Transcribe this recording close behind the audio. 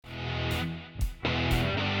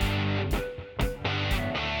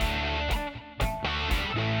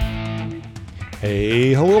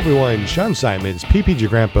Hey, hello everyone, Sean Simons, PPG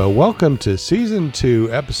Grandpa. Welcome to Season 2,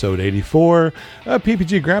 Episode 84 of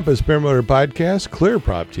PPG Grandpa's Paramotor Podcast,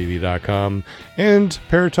 clearproptv.com, and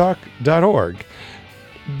paratalk.org.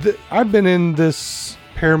 I've been in this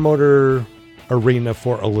paramotor arena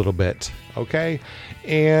for a little bit, okay?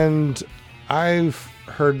 And I've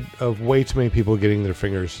heard of way too many people getting their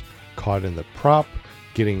fingers caught in the prop,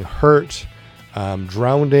 getting hurt,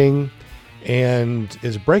 drowning, and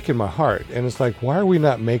it's breaking my heart. And it's like, why are we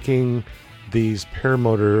not making these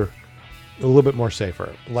paramotor a little bit more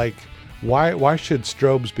safer? Like, why should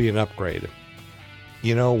strobes be an upgrade?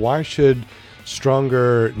 You know, why should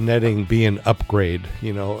stronger netting be an upgrade,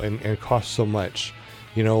 you know, and cost so much?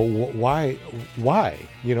 You know, why,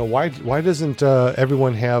 you know, why doesn't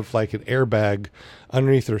everyone have like an airbag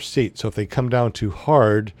underneath their seat? So if they come down too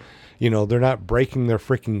hard, you know, they're not breaking their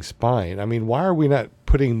freaking spine. I mean, why are we not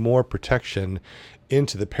putting more protection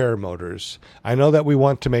into the paramotors? I know that we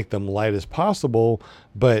want to make them light as possible,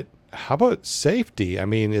 but how about safety? I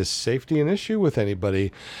mean, is safety an issue with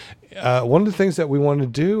anybody? One of the things that we want to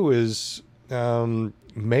do is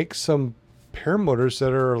make some paramotors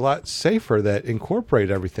that are a lot safer, that incorporate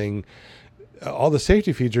everything, all the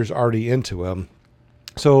safety features already into them.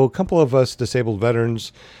 So a couple of us disabled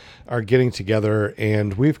veterans are getting together,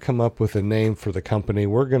 and we've come up with a name for the company.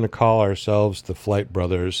 We're going to call ourselves the Flight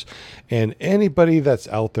Brothers. And anybody that's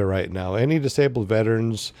out there right now, any disabled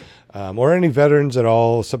veterans, or any veterans at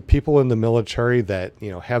all, some people in the military that, you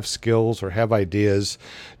know, have skills or have ideas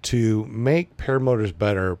to make paramotors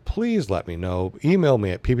better, please let me know. Email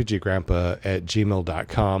me at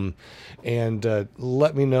ppggrandpa@gmail.com and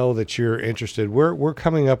let me know that you're interested. We're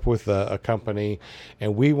coming up with a company,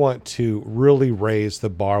 and we want to really raise the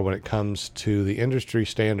bar when it comes to the industry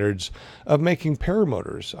standards of making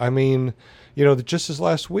paramotors. I mean, you know, just as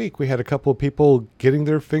last week, we had a couple of people getting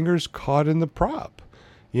their fingers caught in the prop.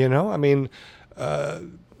 You know, I mean,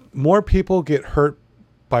 more people get hurt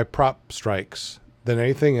by prop strikes than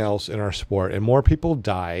anything else in our sport, and more people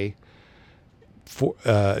die for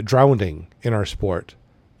drowning in our sport.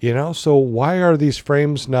 You know, so why are these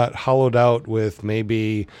frames not hollowed out with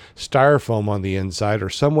maybe styrofoam on the inside, or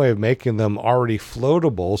some way of making them already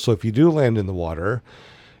floatable? So if you do land in the water,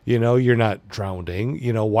 you know, you're not drowning.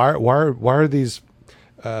 You know, why are these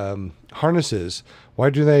harnesses? Why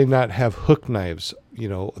do they not have hook knives, you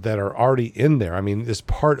know, that are already in there? I mean, it's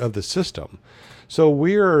part of the system. So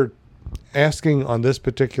we're asking on this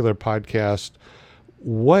particular podcast,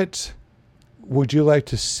 what would you like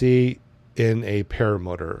to see in a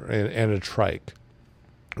paramotor and a trike?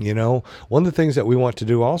 You know, one of the things that we want to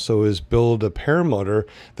do also is build a paramotor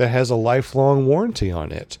that has a lifelong warranty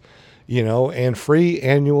on it, you know, and free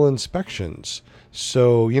annual inspections.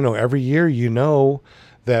 So, you know, every year, you know,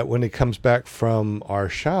 that when it comes back from our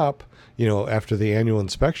shop, you know, after the annual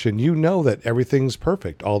inspection, you know that everything's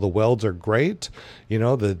perfect. All the welds are great. You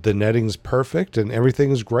know, the netting's perfect and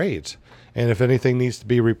everything's great. And if anything needs to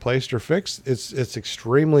be replaced or fixed, it's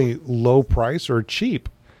extremely low price or cheap,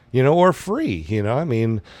 you know, or free. You know, I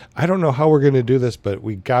mean, I don't know how we're going to do this, but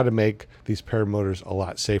we got to make these paramotors a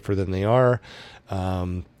lot safer than they are.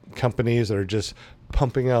 Companies that are just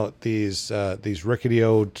pumping out these rickety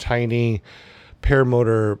old tiny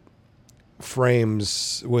paramotor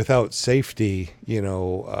frames without safety, you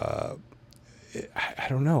know, I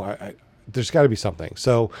don't know. There's got to be something.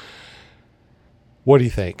 So what do you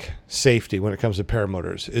think? Safety when it comes to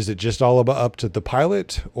paramotors. Is it just all about up to the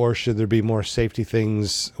pilot, or should there be more safety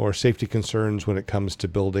things or safety concerns when it comes to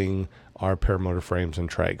building our paramotor frames and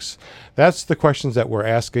trikes? That's the questions that we're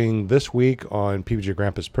asking this week on PPG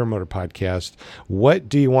Grandpa's Paramotor Podcast. What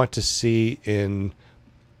do you want to see in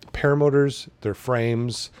paramotors, their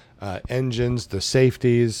frames, engines, the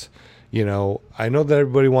safeties? You know, I know that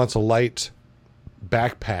everybody wants a light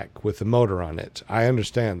backpack with the motor on it. I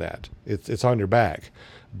understand that. It's on your back.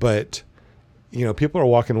 But, you know, people are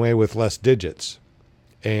walking away with less digits,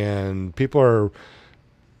 and people are,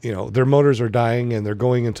 you know, their motors are dying and they're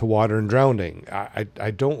going into water and drowning.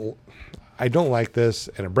 I don't like this,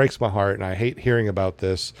 and it breaks my heart, and I hate hearing about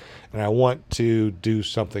this, and I want to do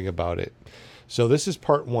something about it. So this is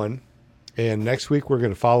part one, and next week we're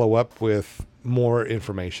going to follow up with more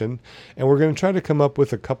information, and we're going to try to come up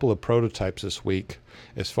with a couple of prototypes this week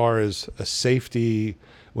as far as safety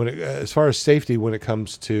when it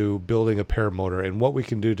comes to building a paramotor, and what we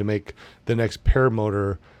can do to make the next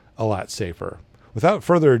paramotor a lot safer. Without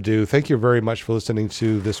further ado, thank you very much for listening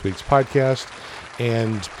to this week's podcast,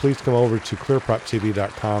 and please come over to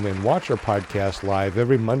clearproptv.com and watch our podcast live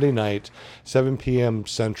every Monday night, 7 p.m.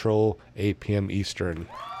 Central, 8 p.m. Eastern.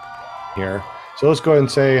 Here. So let's go ahead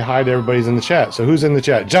and say hi to everybody's in the chat. So who's in the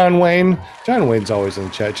chat? John Wayne. John Wayne's always in the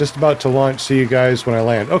chat. Just about to launch. See you guys when I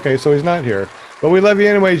land. Okay, so he's not here. But we love you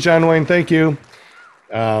anyways, John Wayne. Thank you.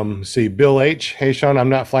 See, Bill H. Hey, Sean, I'm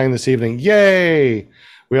not flying this evening. Yay!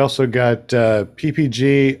 We also got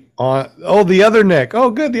PPG on. Oh, the other Nick. Oh,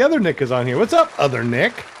 good. The other Nick is on here. What's up, other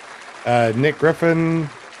Nick? Nick Griffin.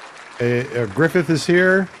 Griffith is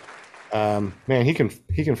here. Man, he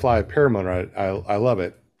can fly a paramotor. I love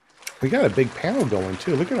it. We got a big panel going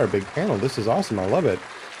too. Look at our big panel. This is awesome. I love it.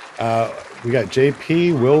 We got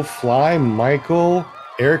JP, Will Fly, Michael,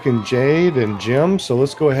 Eric and Jade, and Jim. So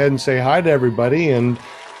let's go ahead and say hi to everybody and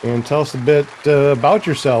tell us a bit about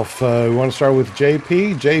yourself. We want to start with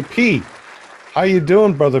JP. JP, how you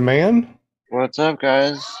doing, brother man? What's up,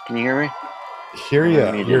 guys? Can you hear me? Hear you.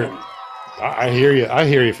 I hear you. I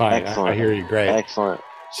hear you fine. I hear you great. Excellent.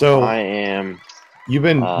 So I am. You've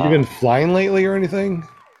been flying lately or anything?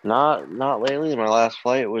 Not lately. My last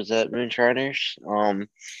flight was at Moonshiners.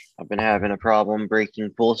 I've been having a problem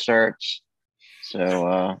breaking pull starts.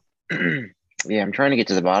 So yeah, I'm trying to get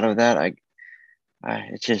to the bottom of that.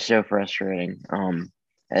 It's just so frustrating.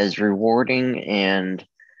 As rewarding and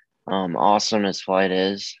awesome as flight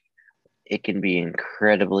is, it can be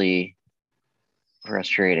incredibly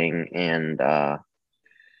frustrating and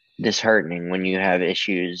disheartening when you have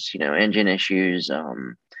issues, engine issues,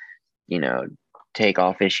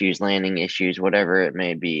 takeoff issues, landing issues, whatever it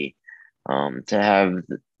may be. To have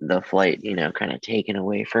the flight, kind of taken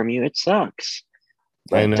away from you, it sucks.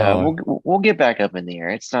 But I know. we'll get back up in the air.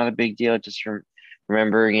 It's not a big deal. Just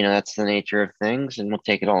remember, that's the nature of things, and we'll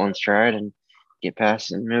take it all in stride and get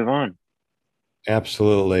past it and move on.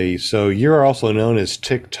 Absolutely. So you're also known as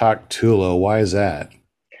TikTok Tulo. Why is that?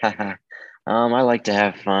 I like to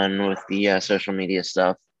have fun with the social media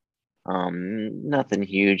stuff. Nothing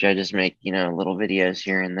huge. I just make, little videos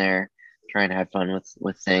here and there, trying to have fun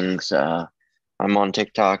with things. I'm on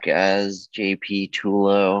TikTok as JP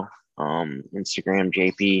Tulo, Instagram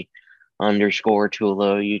JP _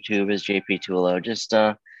 Tulo, YouTube is JP Tulo. Just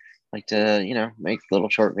like to, make little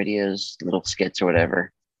short videos, little skits or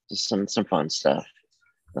whatever. Just some fun stuff.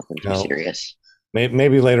 Nothing too serious.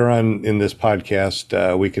 Maybe later on in this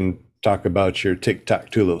podcast, we can talk about your TikTok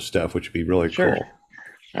Tulo stuff, which would be really cool.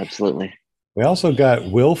 Absolutely. We also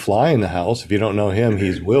got Will Fly in the house. If you don't know him,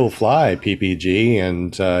 he's Will Fly PPG,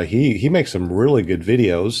 and he makes some really good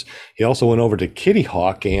videos. He also went over to Kitty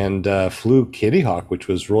Hawk and flew Kitty Hawk, which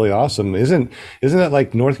was really awesome. Isn't that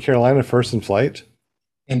like North Carolina first in flight?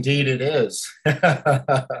 Indeed, it is.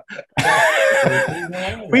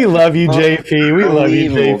 We love you, JP. We love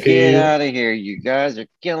you, JP. Get out of here. You guys are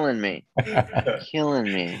killing me. Killing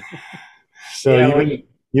me. So yeah,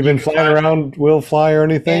 you've been flying around Will Fly or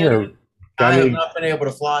anything? Or I have not been able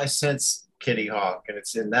to fly since Kitty Hawk, and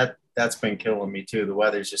that's been killing me too. The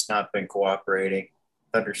weather's just not been cooperating.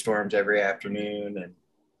 Thunderstorms every afternoon, and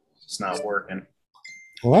it's not working.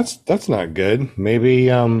 Well, that's not good. Maybe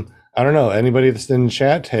I don't know. Anybody that's in the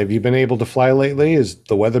chat, have you been able to fly lately? Has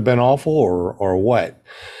the weather been awful or what?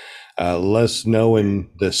 Let us know in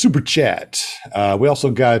the super chat. We also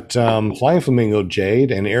got Flying Flamingo Jade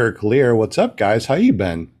and Eric Lear. What's up, guys? How you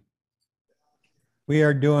been? We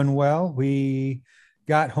are doing well. We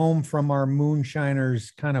got home from our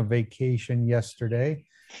Moonshiners kind of vacation yesterday.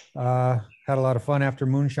 Had a lot of fun after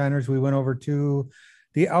Moonshiners. We went over to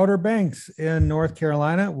the Outer Banks in North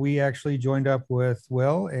Carolina. We actually joined up with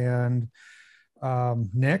Will and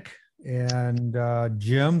Nick and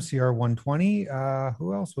Jim, CR120.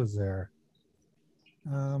 Who else was there?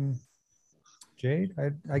 Jade,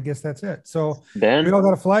 I guess that's it. So Ben? We all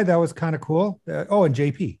got a flight. That was kind of cool. And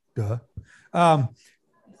JP. Duh.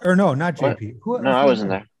 Or no, not JP. No, I wasn't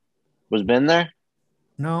there. Was Ben there?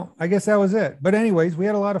 No, I guess that was it. But anyways, we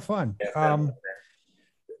had a lot of fun.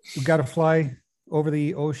 We got to fly over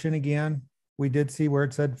the ocean again. We did see where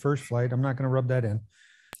it said first flight. I'm not going to rub that in.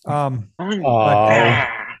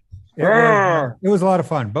 It was a lot of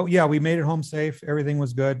fun. But yeah, we made it home safe. Everything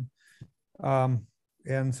was good.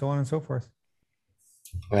 And so on and so forth.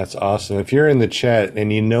 That's awesome. If you're in the chat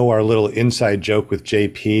and you know our little inside joke with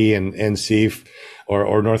JP and NC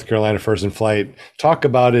or North Carolina First in Flight, talk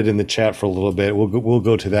about it in the chat for a little bit. We'll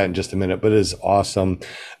go to that in just a minute, but it is awesome.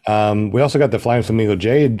 We also got the Flying Flamingo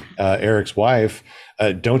Jade, Eric's wife.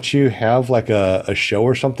 Don't you have like a show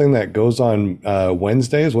or something that goes on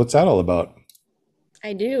Wednesdays? What's that all about?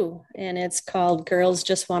 I do, and it's called Girls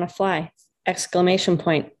Just Want to Fly! !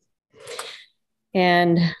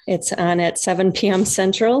 And it's on at 7 p.m.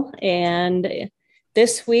 Central. And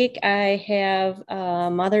this week I have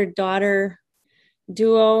a mother-daughter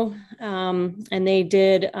duo, and they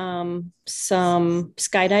did some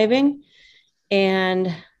skydiving.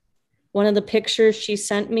 And one of the pictures she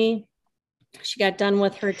sent me, she got done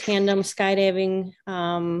with her tandem skydiving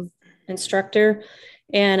instructor,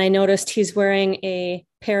 and I noticed he's wearing a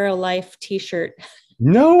Paralife t-shirt.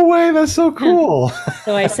 No way. That's so cool.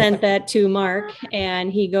 So I sent that to Mark,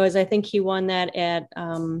 and he goes, I think he won that at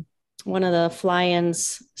one of the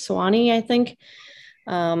fly-ins, Swanee, I think.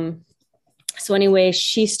 So anyway,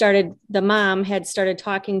 the mom had started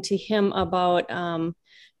talking to him about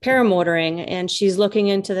paramotoring, and she's looking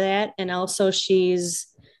into that. And also she's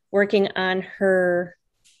working on her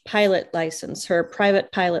pilot license, her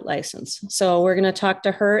private pilot license. So we're going to talk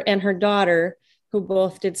to her and her daughter, who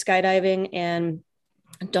both did skydiving, and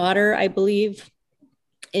daughter, I believe,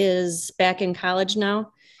 is back in college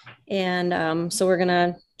now. And so we're going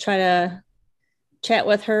to try to chat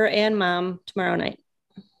with her and mom tomorrow night.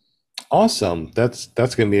 Awesome. That's going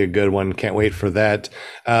to be a good one. Can't wait for that.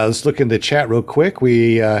 Let's look in the chat real quick.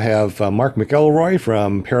 We have Mark McElroy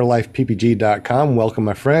from ParalifePPG.com. Welcome,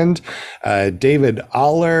 my friend. David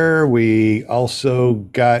Aller. We also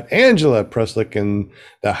got Angela Preslick in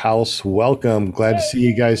the house. Welcome. Glad to see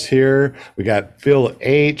you guys here. We got Phil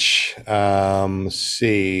H. Let's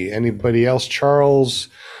see. Anybody else? Charles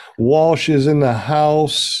Walsh is in the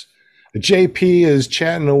house. JP is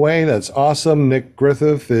chatting away. That's awesome. Nick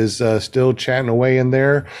Griffith is still chatting away in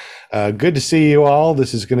there. Good to see you all.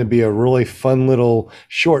 This is going to be a really fun little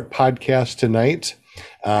short podcast tonight.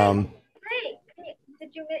 Great.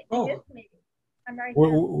 Did you miss me? I'm right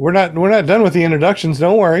here. We're not done with the introductions.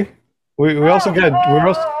 Don't worry. We also got.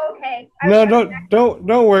 Okay. No,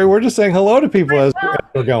 don't worry. We're just saying hello to people as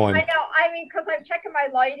we're going. I know. I mean, because I'm checking my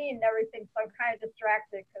lighting and everything, so I'm kind of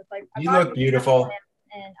distracted because You look beautiful.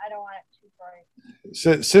 And I don't want it too bright.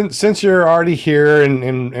 So, since you're already here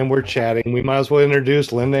and we're chatting, we might as well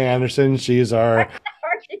introduce Linda Anderson. She's our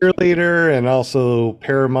cheerleader and also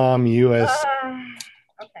Paramom US.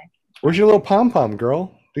 Okay. Where's your little pom pom,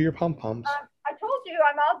 girl? Do your pom poms. I told you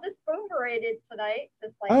I'm all disboomberated tonight,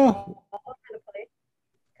 just like all over the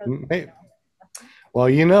place. Well,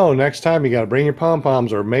 next time you got to bring your pom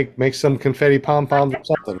poms or make some confetti pom poms or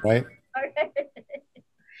something, right? Okay.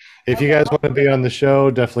 If you guys want to be on the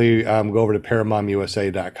show, definitely go over to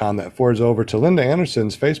ParaMomUSA.com. That forwards over to Linda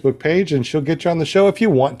Anderson's Facebook page, and she'll get you on the show if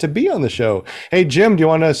you want to be on the show. Hey, Jim, do you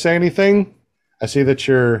want to say anything? I see that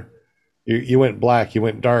you went black, you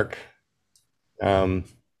went dark. Are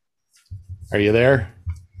you there?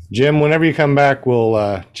 Jim, whenever you come back,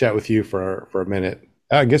 we'll chat with you for a minute.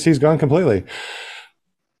 I guess he's gone completely.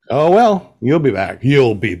 Oh, well, you'll be back.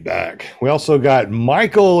 You'll be back. We also got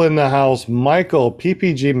Michael in the house. Michael,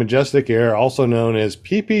 PPG Majestic Air, also known as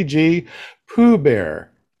PPG Pooh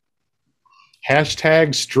Bear.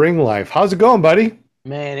 Hashtag String Life. How's it going, buddy?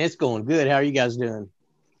 Man, it's going good. How are you guys doing?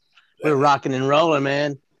 We're rocking and rolling,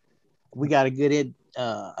 man. We got a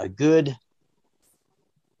good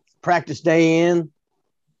practice day in.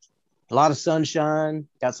 A lot of sunshine.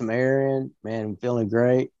 Got some air in. Man, I'm feeling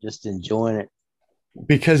great. Just enjoying it.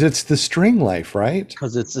 Because it's the String Life, right?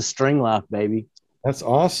 Because it's the String Life, baby. That's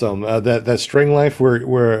awesome. That String Life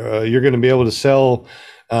where you're going to be able to sell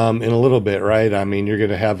in a little bit, right? I mean, you're going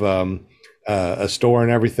to have a store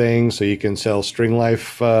and everything, so you can sell String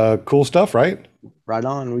Life cool stuff, right? Right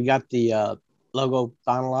on. We got the logo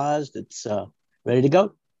finalized. It's ready to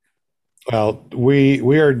go. Well, we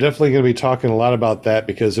are definitely going to be talking a lot about that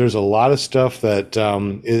because there's a lot of stuff that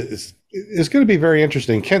is going to be very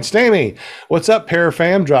interesting. Kent Stamey, what's up,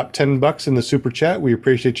 Parafam? Drop $10 in the super chat. We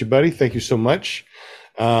appreciate you, buddy. Thank you so much.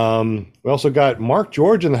 We also got Mark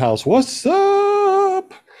George in the house. What's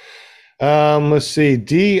up? Let's see.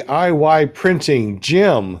 DIY Printing.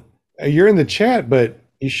 Jim, you're in the chat, but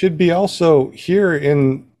you should be also here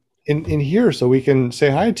in here so we can say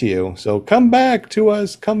hi to you. So come back to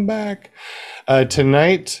us. Come back.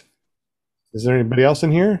 Tonight, is there anybody else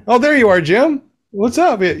in here? Oh, there you are, Jim. What's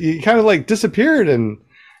up? You kind of like disappeared and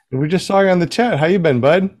we just saw you on the chat. How you been,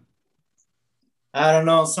 bud? I don't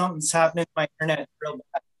know. Something's happening to my internet real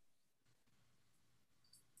bad.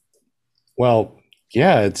 Well,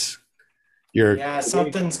 yeah,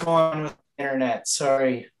 something's going on with the internet.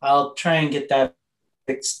 Sorry. I'll try and get that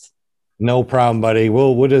fixed. No problem, buddy.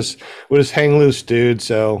 We'll just hang loose, dude.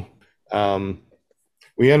 So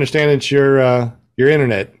we understand it's your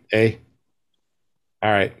internet, eh?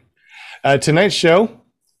 All right. Tonight's show,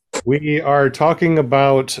 we are talking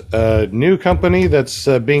about a new company that's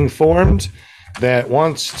being formed that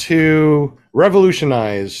wants to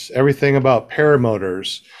revolutionize everything about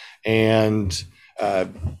paramotors and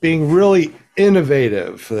being really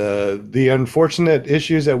innovative. The unfortunate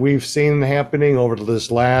issues that we've seen happening over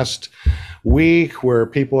this last, week where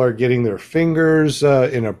people are getting their fingers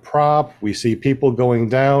in a prop. We see people going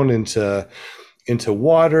down into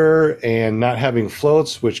water and not having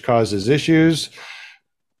floats, which causes issues.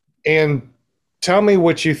 And tell me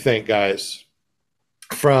what you think, guys.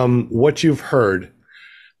 From what you've heard,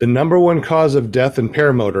 the number one cause of death in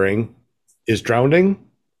paramotoring is drowning.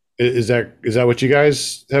 Is that what you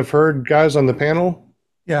guys have heard, guys, on the panel?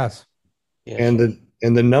 Yes. Yes.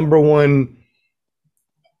 And the number one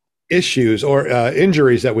issues or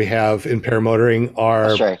injuries that we have in paramotoring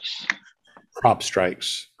are Strikes. prop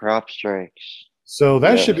strikes. Prop strikes. So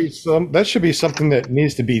that Yeah. should be something that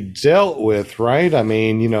needs to be dealt with, right? I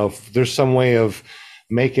mean, you know, if there's some way of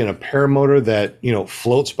making a paramotor that, you know,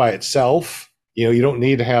 floats by itself, you know, you don't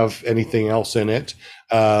need to have anything else in it.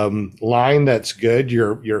 Line that's good,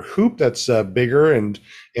 your hoop that's bigger and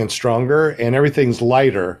stronger, and everything's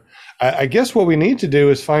lighter. I guess what we need to do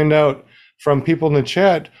is find out from people in the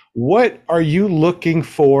chat, what are you looking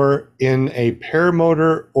for in a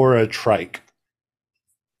paramotor or a trike?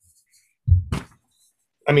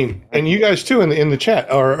 I mean, and you guys too in the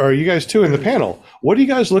chat, or you guys too in the panel. What are you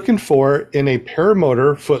guys looking for in a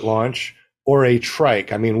paramotor foot launch or a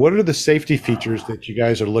trike? I mean, what are the safety features that you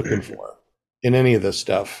guys are looking for in any of this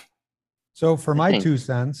stuff? So for my 2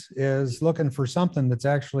 cents is looking for something that's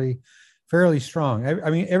actually fairly strong. I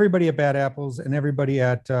mean, everybody at Bad Apples and everybody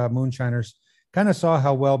at Moonshiners kind of saw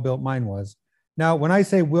how well built mine was. Now, when I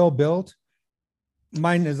say well built,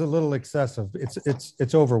 mine is a little excessive.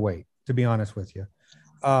 It's overweight, to be honest with you.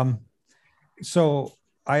 So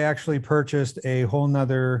I actually purchased a whole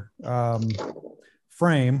nother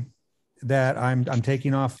frame that I'm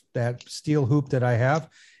taking off that steel hoop that I have,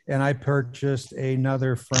 and I purchased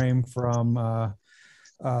another frame from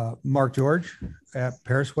Mark George at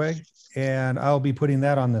Parisway, and I'll be putting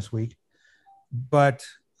that on this week. But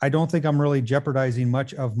I don't think I'm really jeopardizing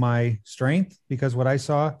much of my strength, because what I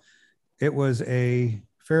saw, it was a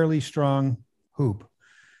fairly strong hoop.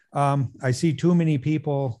 I see too many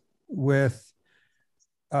people with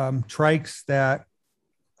trikes that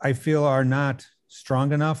I feel are not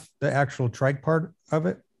strong enough, the actual trike part of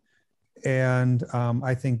it. And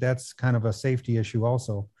I think that's kind of a safety issue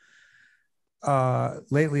also.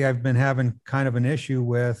 Lately, I've been having kind of an issue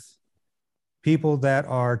with people that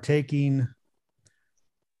are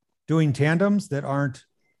doing tandems that aren't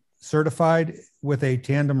certified with a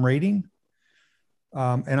tandem rating.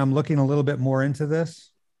 And I'm looking a little bit more into this.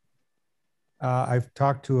 I've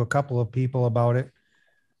talked to a couple of people about it.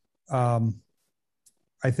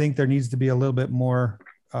 I think there needs to be a little bit more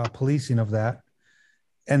policing of that.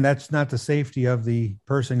 And that's not the safety of the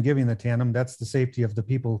person giving the tandem. That's the safety of the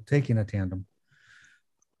people taking a tandem.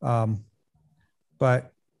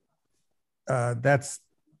 But that's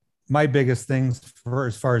my biggest things for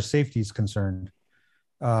as far as safety is concerned.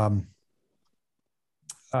 I'm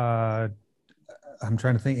trying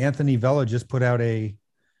to think. Anthony Vella just put out a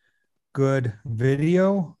good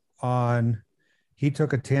video on, he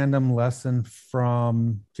took a tandem lesson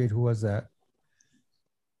from Jade. Who was that?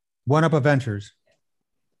 One Up Adventures.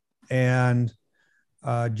 And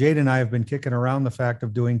Jade and I have been kicking around the fact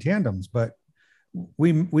of doing tandems, but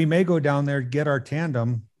we may go down there, get our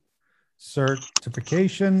tandem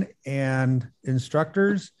certification and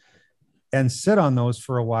instructors, and sit on those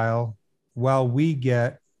for a while we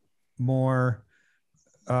get more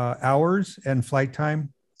hours and flight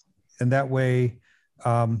time. And that way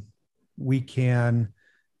we can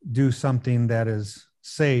do something that is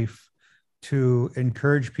safe to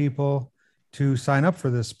encourage people to sign up for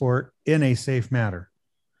this sport in a safe manner.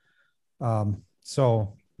 But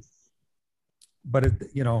it,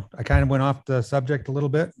 you know, I kind of went off the subject a little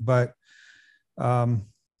bit, but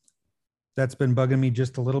that's been bugging me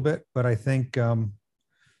just a little bit, but I think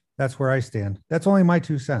that's where I stand. That's only my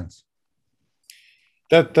 2 cents.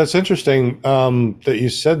 That's interesting that you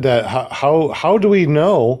said that. How do we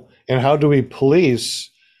know, and how do we police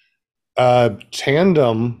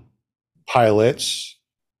tandem pilots?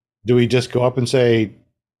 Do we just go up and say,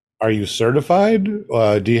 "Are you certified?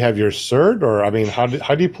 Do you have your cert?" Or I mean, how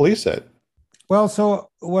do you police it? Well, so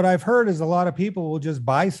what I've heard is a lot of people will just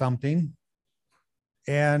buy something,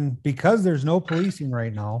 and because there's no policing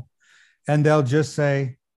right now, and they'll just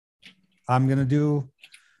say, "I'm going to do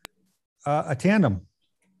a tandem."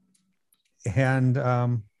 And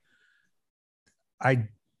I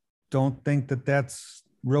don't think that that's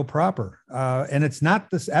real proper. And it's not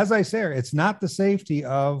this, as I say, it's not the safety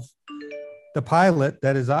of the pilot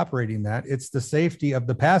that is operating that. It's the safety of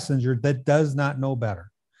the passenger that does not know better.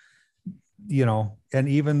 You know, and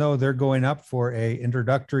even though they're going up for a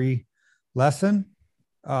introductory lesson,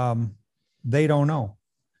 they don't know.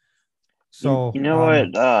 So you know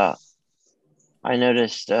what? I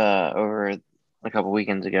noticed over a couple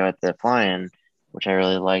weekends ago at the fly-in, which I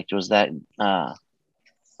really liked, was that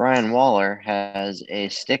Brian Waller has a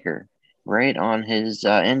sticker right on his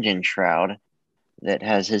engine shroud that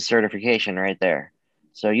has his certification right there.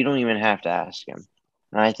 So you don't even have to ask him.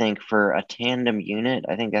 And I think for a tandem unit,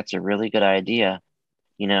 I think that's a really good idea,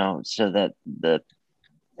 so that the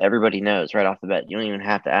everybody knows right off the bat. You don't even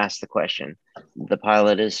have to ask the question. The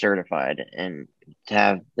pilot is certified, and to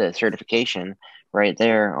have the certification right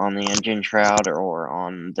there on the engine shroud or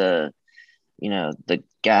on the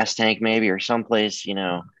gas tank maybe or someplace,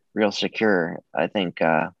 real secure. I think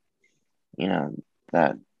you know,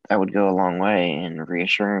 that that would go a long way in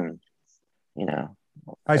reassuring, you know,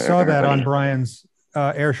 I saw that on everybody. Brian's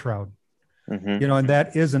air shroud. Hmm. And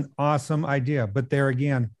that is an awesome idea. But there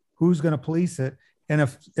again, who's going to police it? And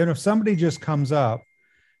if somebody just comes up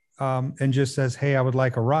and just says, "Hey, I would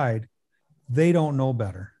like a ride," they don't know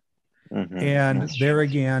better. Hmm. And That's there true.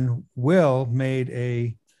 again, Will made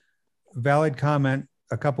a valid comment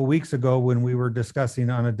a couple weeks ago when we were discussing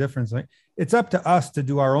on a different thing. It's up to us to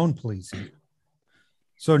do our own policing.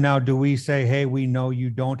 So now, do we say, "Hey, we know you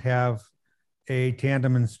don't have a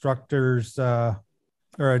tandem instructor's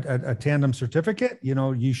or a tandem certificate.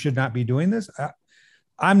 You should not be doing this."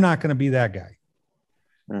 I'm not going to be that guy,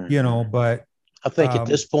 Hmm. but I think at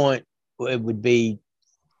this point, it would be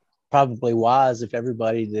probably wise if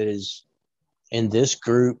everybody that is in this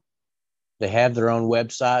group, they have their own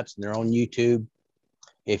websites and their own YouTube.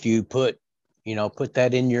 If you put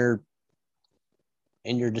that in your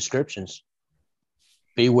descriptions,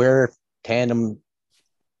 beware tandem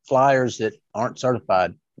flyers that aren't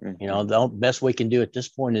certified. Hmm. The best we can do at this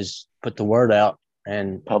point is put the word out.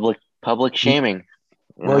 And Public shaming.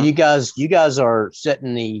 well, you guys are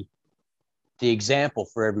setting the example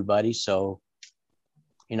for everybody. So,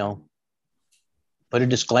 put a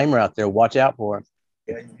disclaimer out there. Watch out for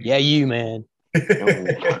it. Yeah, you, man.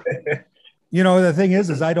 the thing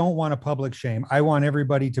is I don't want a public shame. I want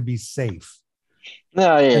everybody to be safe.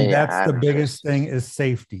 No, yeah, And yeah, that's I the understand. biggest thing is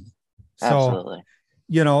safety. So, Absolutely.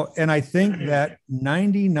 and I think that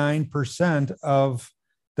 99% of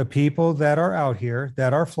the people that are out here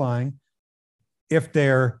that are flying, if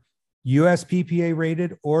they're USPPA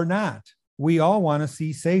rated or not, we all want to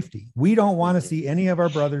see safety. We don't want to see any of our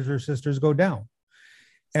brothers or sisters go down.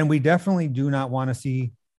 And we definitely do not want to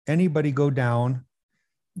see anybody go down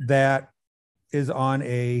that is on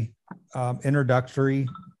a introductory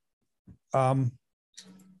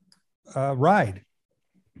ride.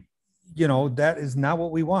 That is not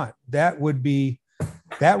what we want. That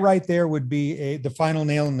right there would be the final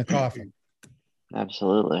nail in the coffin.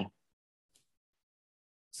 Absolutely.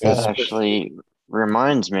 Yes. That actually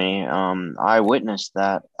reminds me, I witnessed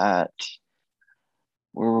that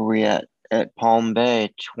where were we at Palm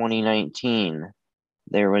Bay 2019.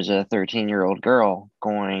 There was a 13-year-old girl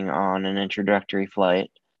going on an introductory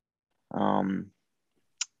flight.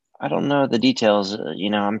 I don't know the details.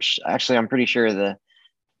 I'm pretty sure the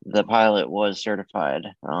pilot was certified.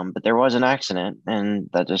 But there was an accident, and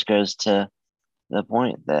that just goes to the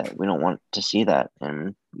point that we don't want to see that,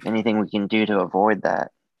 and anything we can do to avoid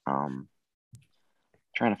that.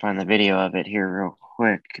 Trying to find the video of it here real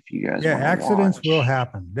quick if you guys Yeah, want to accidents watch. will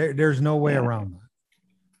happen. There's no way Yeah. around that.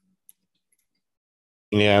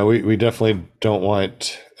 Yeah, we definitely don't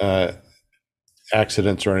want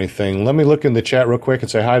accidents or anything. Let me look in the chat real quick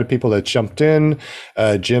and say hi to people that jumped in.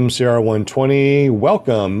 Jim CR120,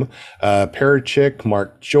 welcome. Parachick,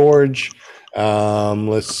 Mark George.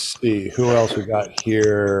 Let's see who else we got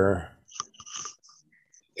here.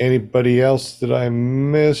 Anybody else that I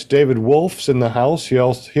missed? David Wolf's in the house. He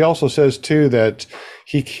also says too that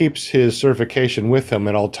he keeps his certification with him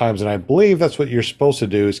at all times, and I believe that's what you're supposed to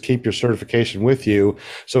do is keep your certification with you.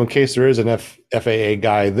 So in case there is an FAA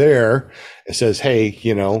guy there, it says, "Hey,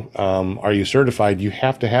 are you certified?" You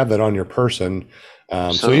have to have that on your person.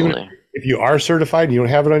 So even if you are certified and you don't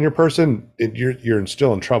have it on your person, you're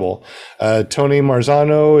still in trouble. Tony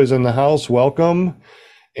Marzano is in the house. Welcome.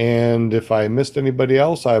 And if I missed anybody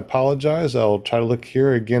else, I apologize. I'll try to look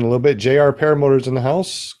here again a little bit. JR Paramotors in the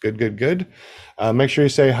house. Good. Make sure you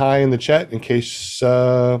say hi in the chat in case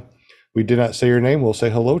we did not say your name. We'll say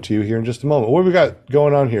hello to you here in just a moment. What have we got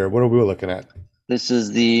going on here? What are we looking at? This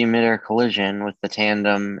is the midair collision with the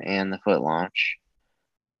tandem and the foot launch.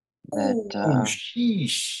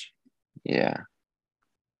 Sheesh. Yeah.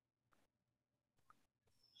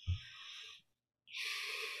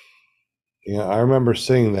 Yeah, I remember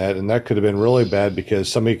seeing that, and that could have been really bad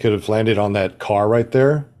because somebody could have landed on that car right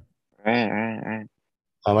there. Right.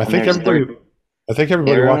 I think everybody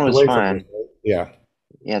Everyone walked was away from fine. this. Yeah.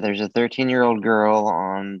 Yeah, there's a 13-year-old girl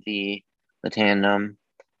on the the tandem,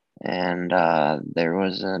 and there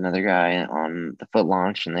was another guy on the foot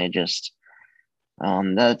launch, and they just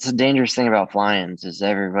that's a dangerous thing about fly-ins is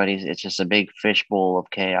it's just a big fishbowl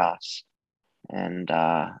of chaos, and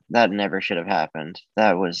that never should have happened.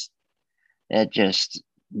 It just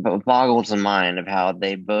boggles the mind of how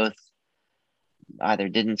they both either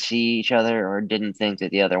didn't see each other or didn't think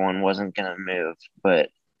that the other one wasn't going to move. But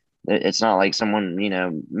it's not like someone,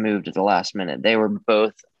 moved at the last minute. They were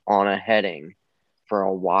both on a heading for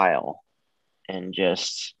a while and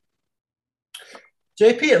just.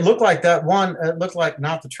 JP, it looked like it looked like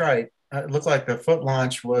not the trike. It looked like the foot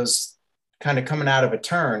launch was kind of coming out of a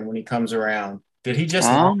turn when he comes around. Did he just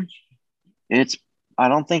launch? I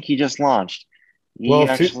don't think he just launched. He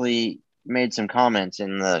actually made some comments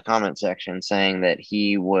in the comment section saying that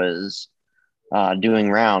he was doing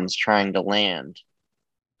rounds trying to land,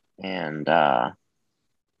 and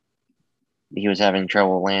he was having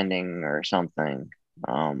trouble landing or something.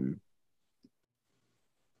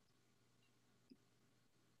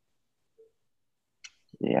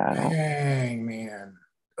 Yeah. Dang, man.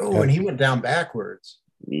 Oh, and he went down backwards.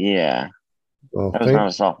 Yeah. Well, that was not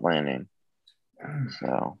a soft landing.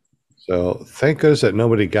 So thank goodness that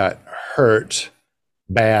nobody got hurt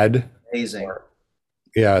bad. Amazing.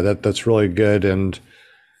 Yeah, that's really good. And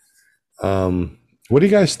what do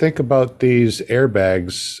you guys think about these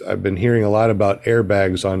airbags? I've been hearing a lot about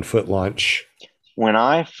airbags on foot launch. When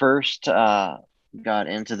I first got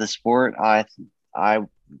into the sport, I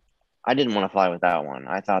didn't want to fly without one.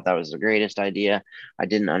 I thought that was the greatest idea. I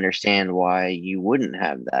didn't understand why you wouldn't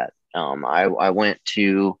have that. I went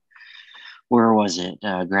to, where was it?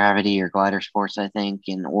 Gravity or Glider Sports, I think,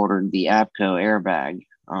 and ordered the APCO airbag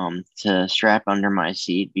to strap under my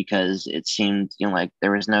seat because it seemed, like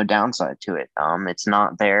there was no downside to it. It's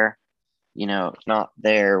not there, it's not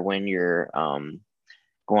there when you're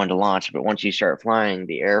going to launch, but once you start flying,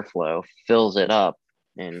 the airflow fills it up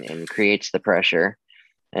and creates the pressure.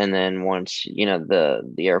 And then once,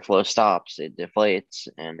 the airflow stops, it deflates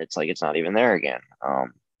and it's like it's not even there again.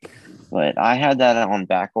 But I had that on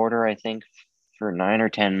back order, I think, for 9 or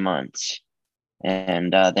 10 months.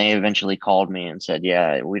 And they eventually called me and said,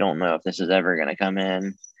 yeah, we don't know if this is ever going to come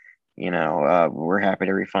in. We're happy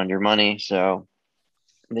to refund your money. So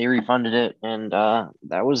they refunded it. And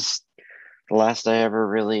that was the last I ever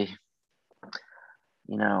really,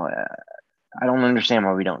 I don't understand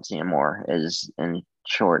why we don't see it more, is in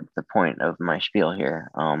short the point of my spiel here.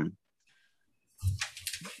 I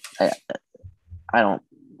don't.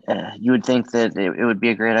 You would think that it would be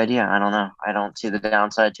a great idea. I don't know. I don't see the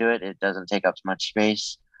downside to it. It doesn't take up much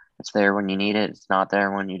space. It's there when you need it. It's not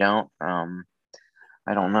there when you don't. I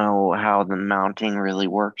don't know how the mounting really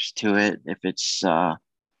works to it. If it's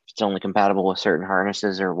only compatible with certain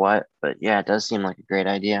harnesses or what. But yeah, it does seem like a great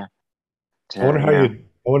idea. I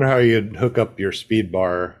wonder how you'd hook up your speed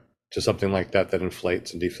bar to something like that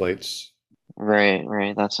inflates and deflates.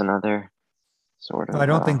 Right. That's another sort of. I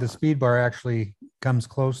don't think the speed bar actually comes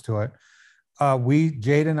close to it.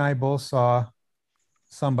 Jade and I both saw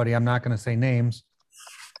somebody, I'm not going to say names,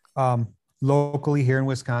 locally here in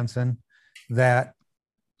Wisconsin that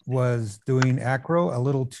was doing acro a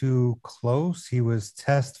little too close. He was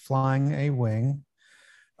test flying a wing.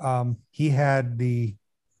 He had the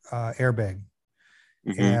airbag,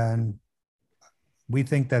 and we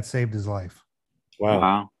think that saved his life.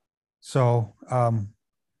 Wow. So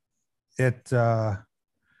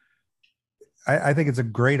I think it's a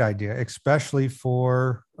great idea, especially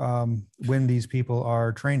for when these people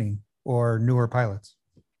are training or newer pilots.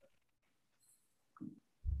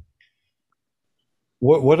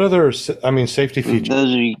 What other, safety features? For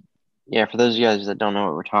those of you guys that don't know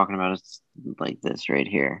what we're talking about, it's like this right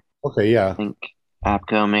here. Okay, yeah. I think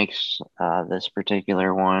APCO makes this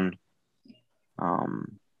particular one.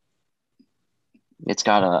 It's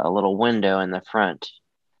got a little window in the front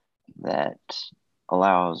that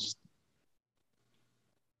allows.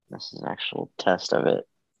 This is an actual test of it.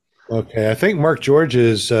 Okay, I think Mark George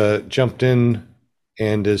has jumped in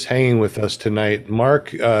and is hanging with us tonight.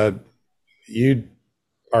 Mark, you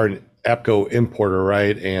are an APCO importer,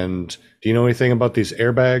 right? And do you know anything about these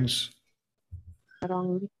airbags?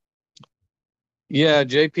 Yeah,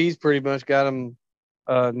 JP's pretty much got them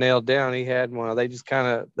nailed down. He had one. They just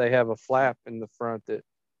they have a flap in the front that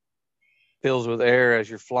fills with air as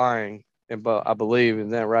you're flying. But I believe,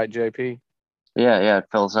 isn't that right, JP? Yeah, it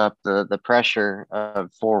fills up the pressure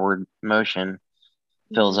of forward motion,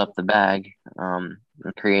 fills up the bag, and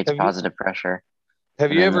creates positive pressure.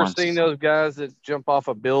 Have you ever seen those guys that jump off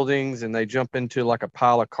of buildings and they jump into like a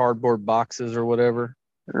pile of cardboard boxes or whatever?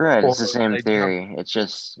 Right, it's the same theory. It's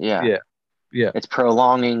just, yeah. Yeah. it's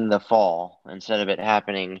prolonging the fall instead of it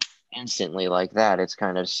happening instantly like that. It's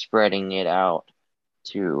kind of spreading it out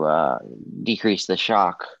to decrease the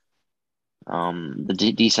shock,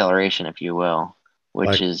 the deceleration, if you will, which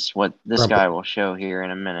Like is what this crumple, guy will show here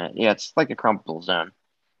in a minute. Yeah, it's like a crumple zone,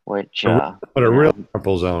 which but a you real know,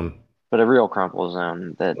 crumple zone. but a real crumple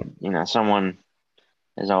zone that someone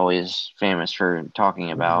is always famous for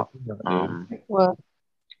talking about. What?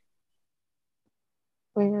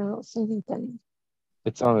 Wait, I don't see anything.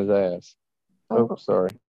 It's on his ass. Oh, sorry.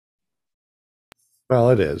 Well,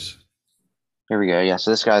 it is. Here we go. Yeah,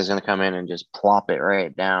 so this guy's gonna come in and just plop it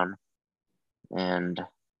right down, and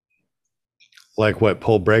Like what?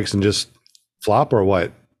 Pull brakes and just flop, or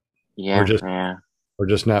what? yeah, Or just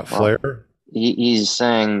not Well, flare. he's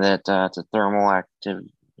saying that it's a thermal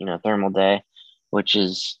day, which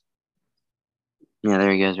is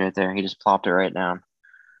there he goes right there. He just plopped it right down.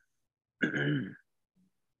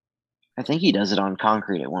 I think he does it on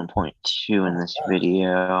concrete at one point too in this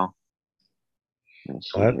video. Let me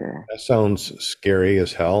see That, here. that sounds scary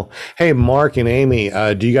as hell. Hey, Mark and Amy,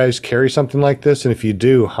 do you guys carry something like this? And if you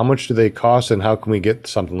do, how much do they cost, and how can we get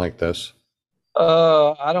something like this?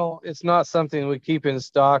 I don't. It's not something we keep in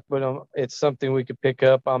stock, but it's something we could pick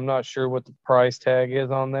up. I'm not sure what the price tag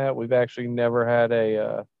is on that. We've actually never had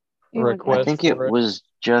a request. I think it was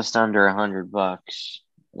just under $100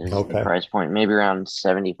 is the price point, maybe around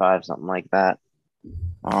 75, something like that.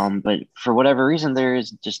 But for whatever reason, there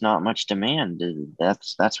is just not much demand.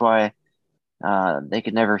 That's why they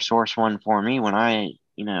could never source one for me when I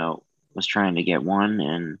was trying to get one,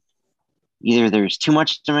 and either there's too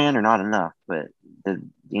much demand or not enough, but the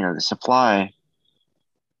supply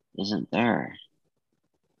isn't there.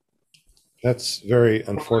 That's very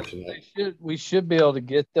unfortunate. We should be able to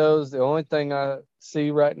get those. The only thing I see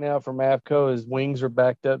right now from Avco is wings are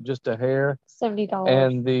backed up just a hair. $70.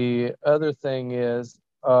 And the other thing is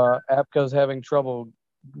Avco's having trouble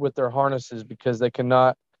with their harnesses because they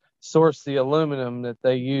cannot source the aluminum that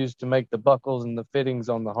they use to make the buckles and the fittings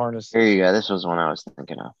on the harnesses. Here you go. This was one I was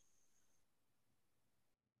thinking of.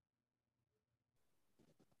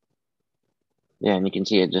 Yeah, and you can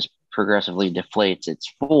see it just progressively deflates.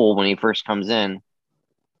 It's full when he first comes in.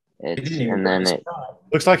 And then it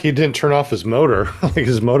looks like he didn't turn off his motor. Like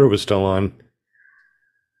his motor was still on.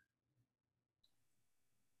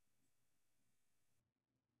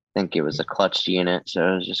 I think it was a clutched unit, so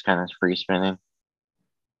it was just kind of free spinning.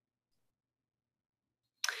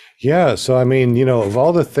 Yeah, so I mean, of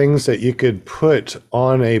all the things that you could put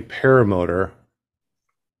on a paramotor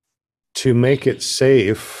to make it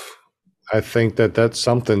safe, I think that that's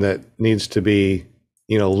something that needs to be,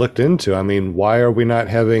 looked into. I mean, why are we not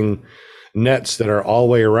having nets that are all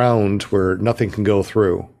the way around where nothing can go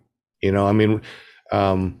through? I mean,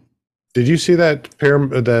 did you see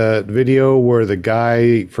the video where the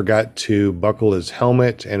guy forgot to buckle his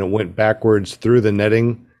helmet and it went backwards through the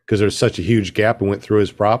netting because there's such a huge gap and went through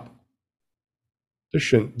his prop? There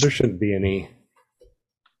shouldn't be any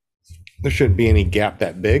gap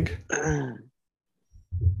that big.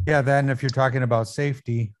 Yeah, then if you're talking about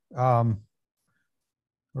safety,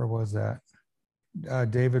 where was that?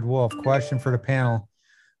 David Wolf, question for the panel.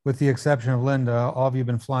 With the exception of Linda, all of you have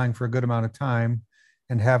been flying for a good amount of time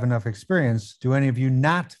and have enough experience. Do any of you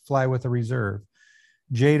not fly with a reserve?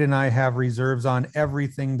 Jade and I have reserves on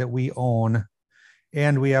everything that we own,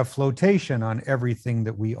 and we have flotation on everything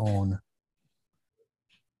that we own.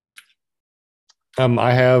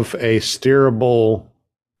 I have a steerable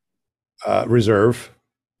reserve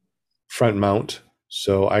front mount,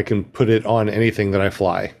 so I can put it on anything that I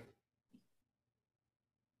fly.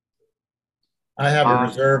 I have a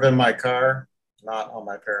reserve in my car, not on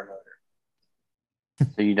my paramotor.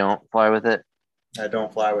 So you don't fly with it? I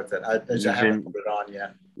don't fly with it. I haven't put it on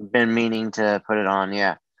yet. Been meaning to put it on,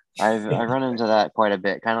 yeah. I've run into that quite a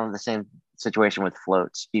bit. Kind of the same situation with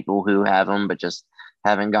floats. People who have them but just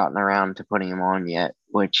haven't gotten around to putting them on yet.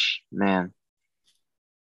 Which, man,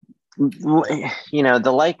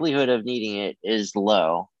 the likelihood of needing it is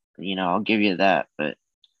low. I'll give you that. But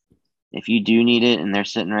if you do need it and they're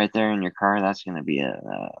sitting right there in your car, that's going to be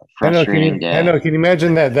a frustrating day. I know. Can you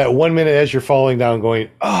imagine that 1 minute as you're falling down going,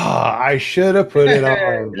 I should have put it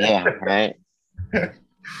on. Yeah, right.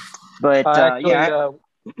 But I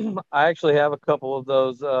actually have a couple of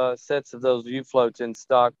those sets of those view floats in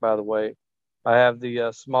stock, by the way. I have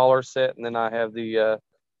the smaller set, and then I have the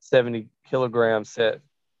 70 kilogram set.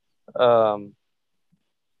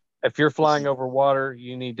 If you're flying over water,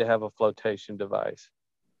 you need to have a flotation device.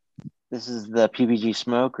 This is the PBG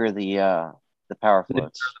Smoke or the Power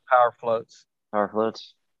Floats? The Power Floats. Power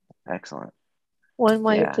Floats? Excellent. One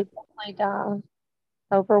way to definitely die.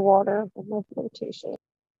 over water with no flotation.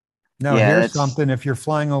 Now, Yeah, here's that's- something. If you're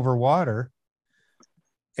flying over water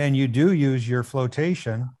and you do use your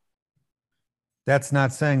flotation, that's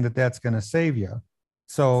not saying that that's going to save you.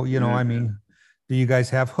 So, you know, I mean, do you guys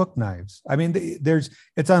have hook knives? I mean,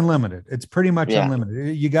 it's unlimited. It's pretty much Yeah.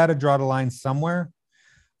 unlimited. You got to draw the line somewhere.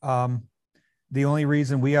 The only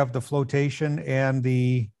reason we have the flotation and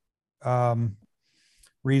the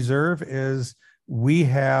reserve is we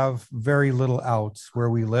have very little outs where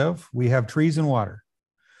we live. We have trees and water.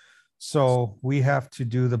 So we have to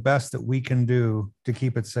do the best that we can do to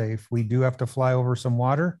keep it safe. We do have to fly over some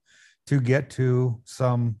water to get to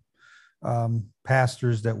some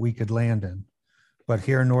pastures that we could land in. But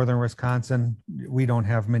here in northern Wisconsin, we don't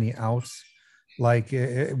have many outs. Like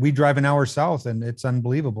we drive an hour south and it's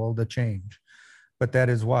unbelievable the change. But that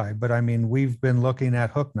is why. But I mean, we've been looking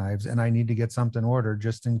at hook knives and I need to get something ordered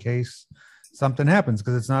just in case something happens,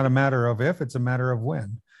 because it's not a matter of if, it's a matter of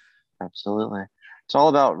when. Absolutely. It's all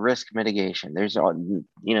about risk mitigation. There's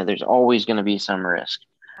always going to be some risk,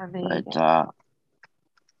 but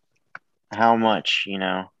how much,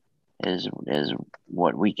 is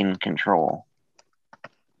what we can control.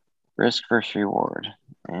 Risk versus reward.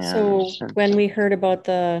 And So when we heard about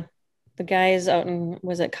the guys out in,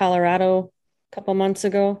 was it Colorado a couple months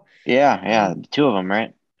ago? yeah, two of them,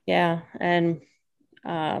 right? Yeah, and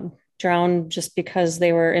drowned just because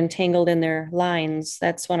they were entangled in their lines.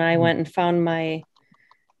 That's when I went and found my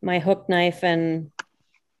hook knife and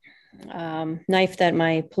knife that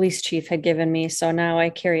my police chief had given me. So now I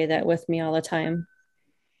carry that with me all the time.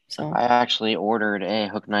 So I actually ordered a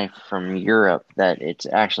hook knife from Europe that it's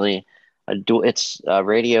actually it's a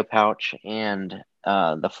radio pouch, and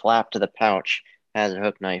the flap to the pouch has a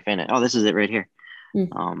hook knife in it. Oh, this is it right here.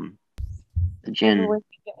 Mm. The gin.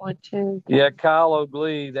 Get one too. Yeah, Kyle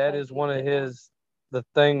O'Glee, that is one of the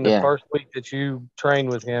Yeah. first week that you train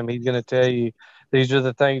with him, he's going to tell you these are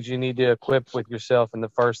the things you need to equip with yourself, and the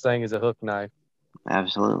first thing is a hook knife.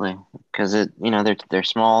 Absolutely, because they're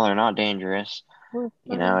small, they're not dangerous.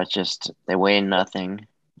 It's just they weigh nothing.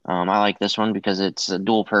 I like this one because it's a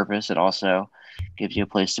dual purpose. It also gives you a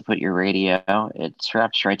place to put your radio. It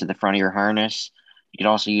straps right to the front of your harness. You could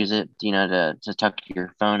also use it, to tuck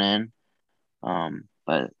your phone in.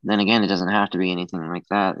 But then again, it doesn't have to be anything like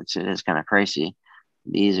that. It is kind of pricey.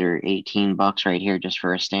 These are $18 right here just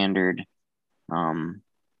for a standard.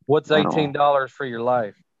 What's Metal. $18 for your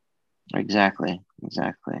life? Exactly.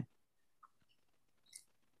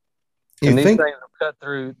 And these things will cut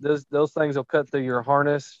through those things will cut through your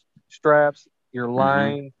harness straps, your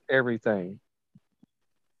line, everything.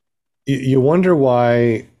 You wonder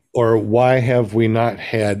why have we not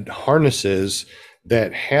had harnesses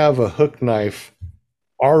that have a hook knife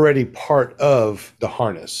already part of the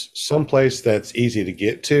harness, someplace that's easy to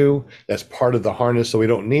get to, that's part of the harness, so we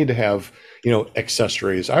don't need to have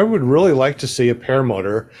accessories. I would really like to see a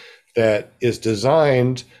paramotor that is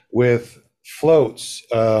designed with floats,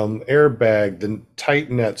 airbag, the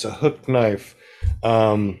tight nets, a hook knife,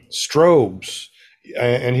 strobes.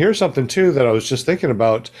 And here's something too that I was just thinking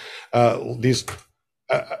about. These,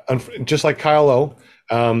 just like Kyle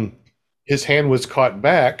O, his hand was caught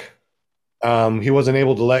back. He wasn't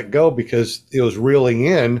able to let go because it was reeling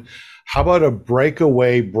in. How about a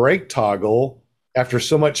breakaway brake toggle? After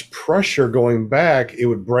so much pressure going back, it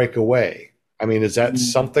would break away. I mean, is that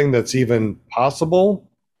something that's even possible?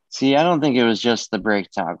 See, I don't think it was just the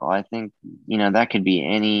brake toggle. I think, that could be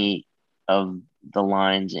any of the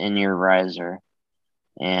lines in your riser.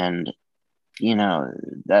 And,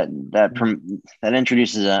 that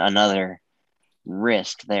introduces another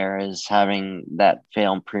risk there, is having that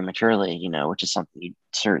fail prematurely, which is something you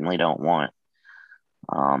certainly don't want.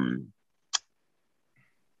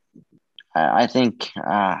 I think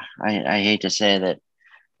I hate to say that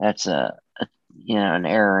that's an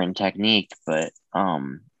error in technique, but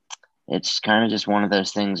it's kind of just one of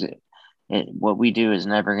those things. What we do is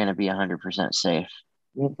never going to be 100% safe.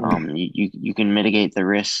 You can mitigate the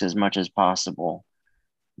risks as much as possible,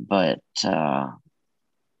 but the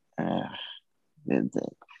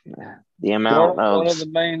amount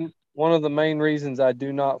one of the main reasons I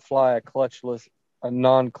do not fly a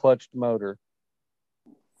non-clutched motor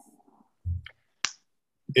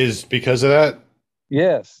is because of that.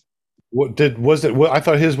 Yes. I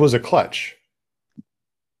thought his was a clutch.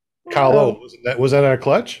 Kyle O, was that a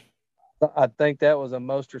clutch? I think that was a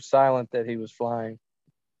Moster Silent that he was flying.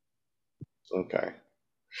 Okay.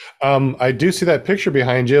 I do see that picture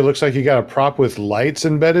behind you. It looks like you got a prop with lights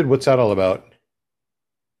embedded. What's that all about?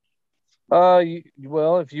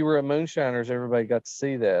 Well, if you were at Moonshiners, everybody got to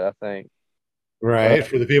see that, I think. Right.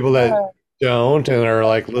 For the people that don't and are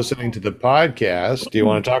like listening to the podcast, do you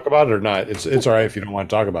want to talk about it or not? It's all right if you don't want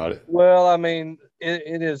to talk about it. Well, I mean,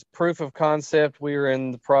 it is proof of concept. We are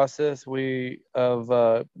in the process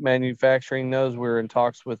of manufacturing those. We're in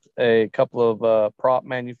talks with a couple of prop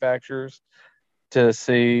manufacturers to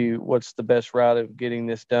see what's the best route of getting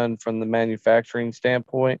this done from the manufacturing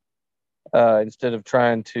standpoint. Instead of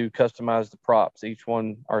trying to customize the props, each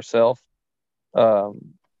one ourselves.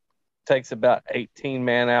 Takes about 18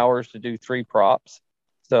 man hours to do 3 props.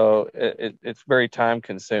 So it's very time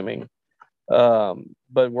consuming.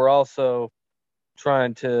 But we're also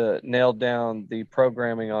trying to nail down the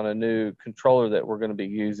programming on a new controller that we're going to be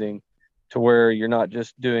using to where you're not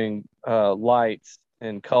just doing lights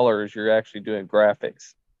and colors, you're actually doing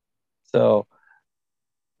graphics. So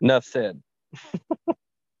enough said.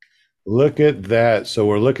 Look at that. So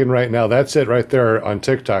we're looking right now. That's it right there on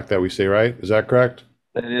TikTok that we see, right? Is that correct?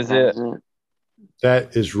 That is it.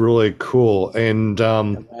 That is really cool. And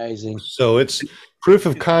Amazing. so it's proof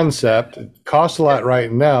of concept. It costs a lot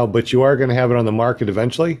right now, but you are going to have it on the market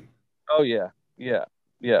eventually? Oh, yeah. Yeah.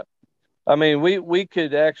 I mean, we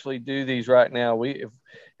could actually do these right now.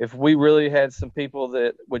 If we really had some people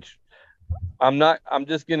that, which I'm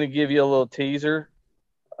just going to give you a little teaser.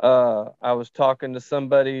 I was talking to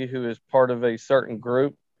somebody who is part of a certain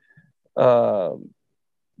group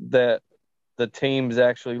that the team's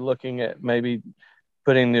actually looking at maybe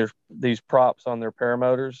putting these props on their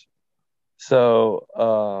paramotors. So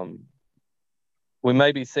we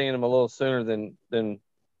may be seeing them a little sooner than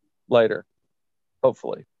later,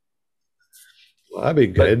 hopefully. Well, that'd be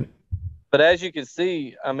good. But as you can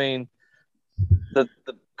see, I mean, the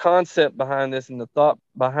concept behind this and the thought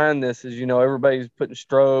behind this is, everybody's putting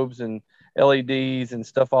strobes and LEDs and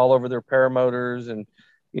stuff all over their paramotors, and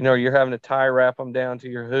you're having to tie wrap them down to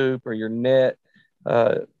your hoop or your net,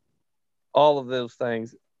 all of those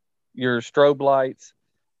things, your strobe lights.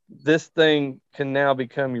 This thing can now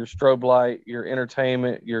become your strobe light, your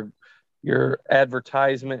entertainment, your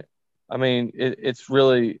advertisement. I mean, it's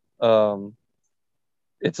really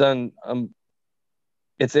it's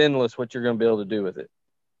endless what you're going to be able to do with it.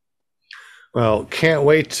 Well, can't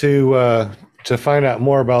wait to find out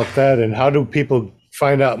more about that. And how do people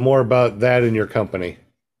find out more about that in your company?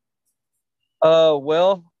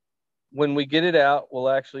 Well, when we get it out, we'll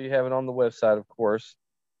actually have it on the website, of course.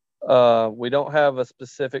 We don't have a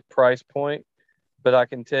specific price point, but I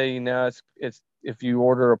can tell you now, it's if you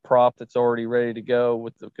order a prop that's already ready to go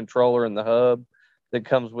with the controller and the hub that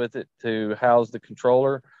comes with it to house the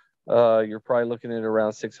controller, you're probably looking at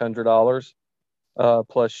around $600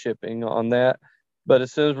 plus shipping on that. But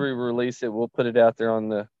as soon as we release it, we'll put it out there on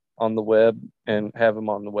the web and have them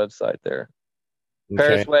on the website there.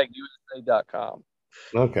 Okay. ParisWagUSA.com.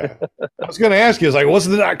 Okay. I was going to ask you, what's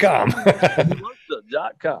the .com? What's the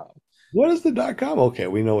 .com? What is the .com? Okay,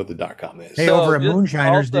 we know what the .com is. Hey, So over at just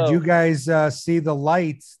Moonshiners, did also- you guys see the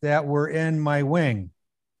lights that were in my wing?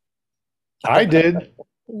 I did.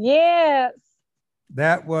 Yes.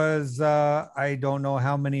 That was, I don't know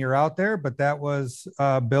how many are out there, but that was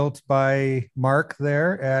built by Mark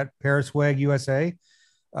there at Paris Wag USA.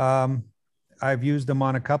 I've used them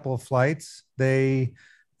on a couple of flights. They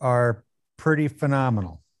are pretty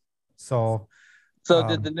phenomenal. So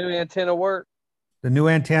did the new antenna work? the new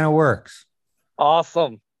antenna works.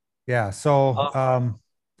 Awesome. Yeah. So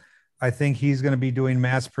I think he's going to be doing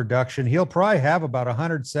mass production. He'll probably have about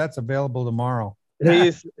 100 sets available tomorrow.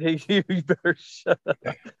 You better shut up.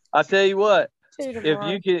 I tell you what, Two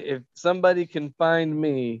if somebody can find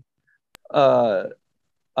me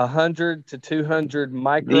 100 to 200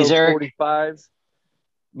 micro These are- 45s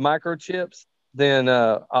microchips, then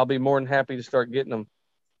I'll be more than happy to start getting them.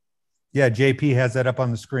 Yeah. JP has that up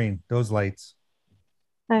on the screen, those lights.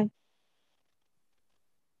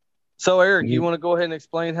 So Eric, you want to go ahead and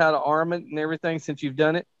explain how to arm it and everything since you've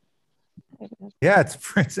done it? Yeah,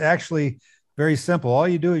 it's actually very simple. All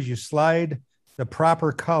you do is you slide the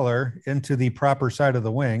proper color into the proper side of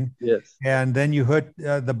the wing. Yes. And then you hook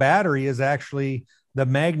the battery is actually the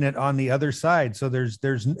magnet on the other side. So it's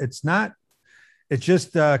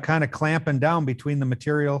just kind of clamping down between the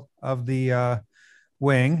material of the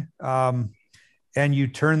wing. And you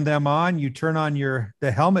turn them on, you turn on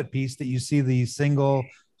the helmet piece that you see the single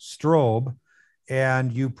strobe,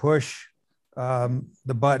 and you push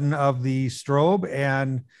the button of the strobe,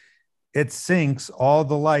 and it syncs all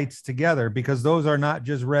the lights together, because those are not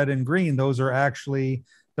just red and green. Those are actually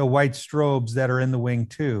the white strobes that are in the wing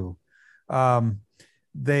too.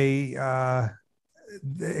 They're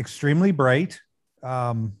extremely bright.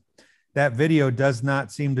 That video does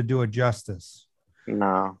not seem to do it justice.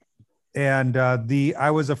 No. And I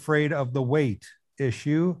was afraid of the weight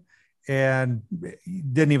issue. and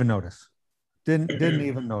didn't even notice. Didn't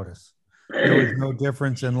even notice. There was no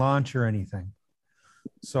difference in launch or anything.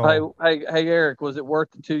 So Hey, Eric, was it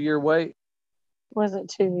worth the 2-year wait? Was it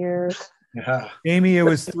 2 years? Yeah. Amy, it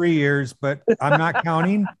was 3 years, but I'm not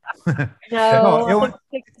counting. No, it I was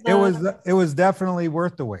think 6 months. it was definitely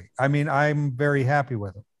worth the wait. I mean, I'm very happy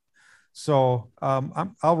with them. So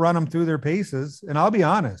I'll run them through their paces, and I'll be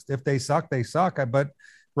honest. If they suck, they suck. But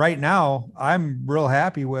right now, I'm real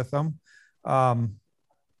happy with them. I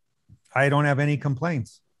don't have any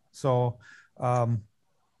complaints. So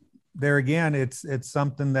there again, it's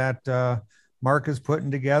something that Mark is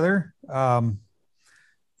putting together.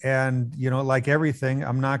 And like everything,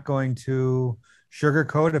 I'm not going to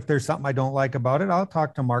sugarcoat. If there's something I don't like about it, I'll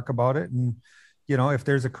talk to Mark about it. And if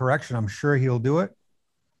there's a correction, I'm sure he'll do it.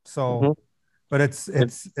 So, but I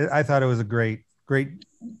thought it was a great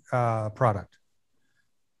product.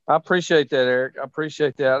 I appreciate that, Eric. I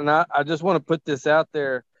appreciate that. And I just want to put this out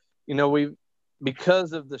there.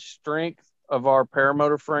 Because of the strength of our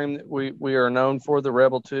paramotor frame that we are known for, the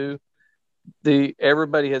Rebel 2,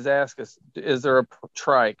 everybody has asked us, is there a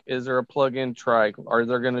trike? Is there a plug-in trike? Are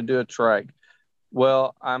they going to do a trike?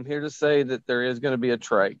 Well, I'm here to say that there is going to be a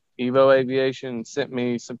trike. Evo Aviation sent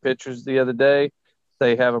me some pictures the other day.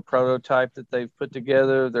 They have a prototype that they've put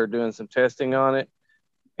together. They're doing some testing on it,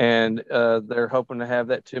 and they're hoping to have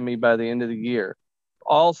that to me by the end of the year.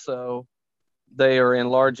 Also, they are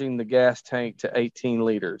enlarging the gas tank to 18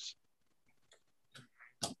 liters.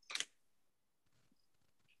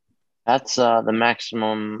 That's the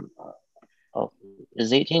maximum.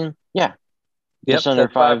 Is 18? Yeah. Yep, Just under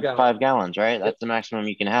that's 5 gallons, right? That's the maximum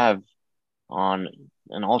you can have on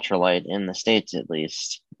an ultralight in the States, at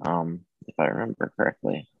least, if I remember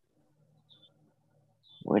correctly.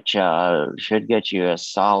 Which should get you a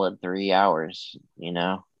solid 3 hours,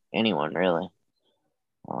 anyone really.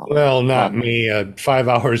 Well, not me. 5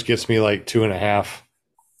 hours gets me like 2.5.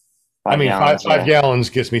 I mean, gallons, 5 gallons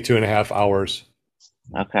gets me 2.5 hours.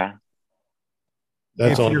 Okay.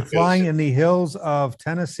 That's if all. you're flying in the hills of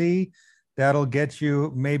Tennessee, that'll get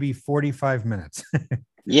you maybe 45 minutes.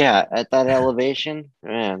 Yeah, at that elevation,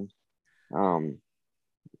 man,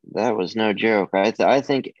 that was no joke. I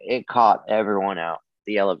think it caught everyone out,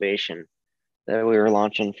 the elevation that we were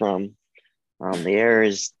launching from. The air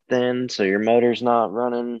is thin, so your motor's not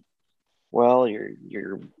running well.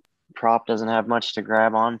 Your prop doesn't have much to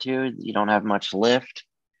grab onto. You don't have much lift.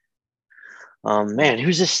 Man,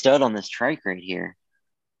 who's this stud on this trike right here?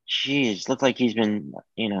 Jeez, looked like he's been,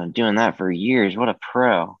 doing that for years. What a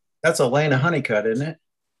pro. That's Elena Honeycutt, isn't it?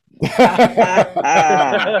 I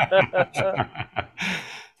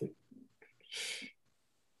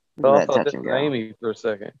thought that was Amy for a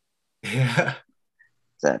second. Yeah.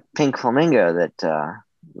 It's that pink flamingo that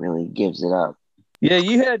really gives it up. Yeah,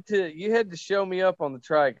 you had to show me up on the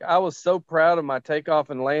trike. I was so proud of my takeoff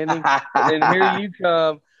and landing. And here you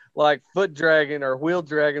come, like foot dragging or wheel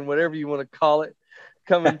dragging, whatever you want to call it,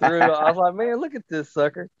 coming through. I was like, man, look at this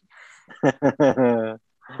sucker. So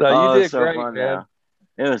you did great, fun, man. Though.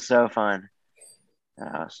 It was so fun.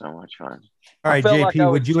 Oh, so much fun. All right, JP,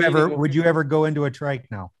 like would you ever go into a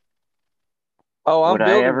trike now? Oh, I'm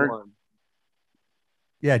building one.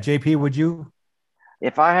 Yeah, JP, would you?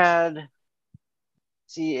 If I had,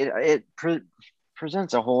 it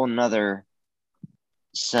presents a whole nother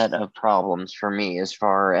set of problems for me as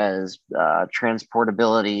far as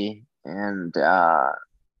transportability and I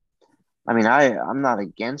mean, I'm not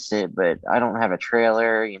against it, but I don't have a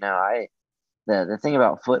trailer. The thing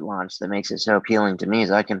about foot launch that makes it so appealing to me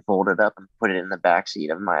is I can fold it up and put it in the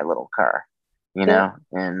backseat of my little car,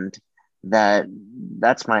 and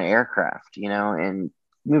that's my aircraft, and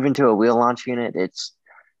moving to a wheel launch unit, it's,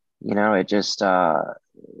 it just,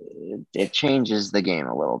 it changes the game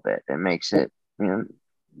a little bit. It makes it, more.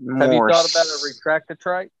 Have you thought about a retractor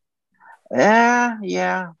trike?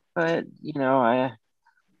 Yeah, but, I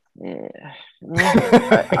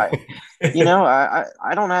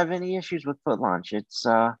don't have any issues with foot launch. It's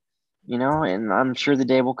and I'm sure the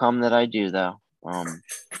day will come that I do, though,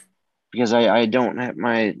 because I don't have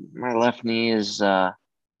my left knee is not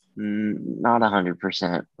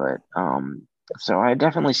 100%, but so I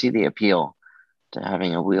definitely see the appeal to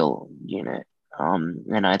having a wheel unit,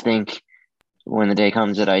 and I think when the day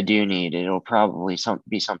comes that I do need, it'll probably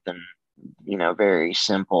be something very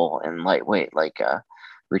simple and lightweight, like a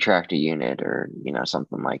retractor unit or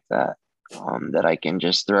something like that, that I can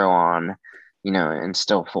just throw on, and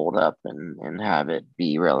still fold up and have it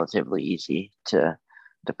be relatively easy to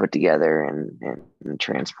put together and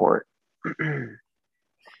transport.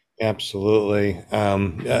 Absolutely.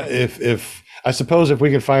 If I suppose if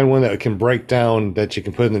we can find one that can break down that you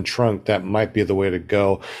can put in the trunk, that might be the way to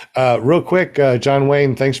go. Real quick, John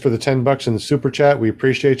Wayne, thanks for the $10 in the super chat. We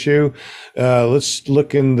appreciate you. Let's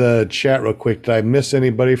look in the chat real quick. Did I miss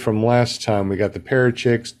anybody from last time? We got the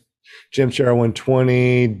Parachicks, Jim Char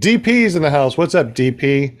 120, DP's in the house. What's up,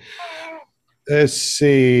 DP? Let's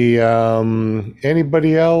see.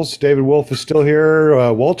 Anybody else? David Wolf is still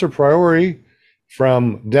here. Walter Priori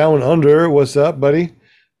from Down Under. What's up, buddy?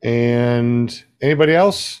 And anybody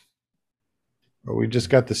else? Or we just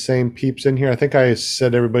got the same peeps in here. I think I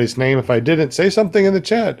said everybody's name. If I didn't, say something in the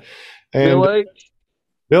chat. And Bill H.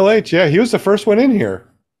 Bill H. Yeah, he was the first one in here.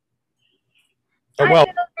 Hi, Well,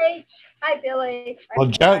 Bill H. Hi, Billy. well,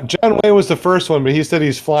 John Wayne was the first one, but he said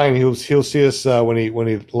he's flying. He'll see us when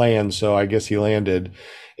he lands. So I guess he landed.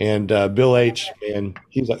 And Bill H. Man,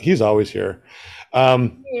 he's always here. Yeah,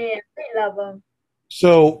 we love him.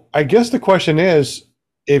 So I guess the question is,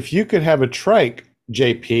 if you could have a trike,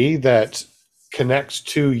 JP, that connects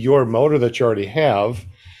to your motor that you already have,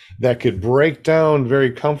 that could break down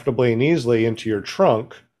very comfortably and easily into your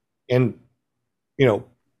trunk, and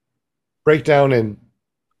break down and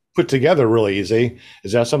put together really easy,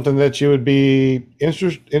 is that something that you would be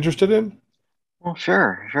interested in? Well,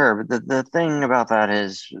 sure. But the thing about that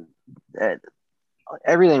is that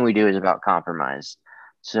everything we do is about compromise.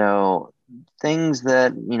 So things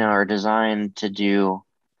that, are designed to do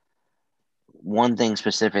one thing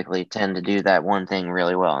specifically tend to do that one thing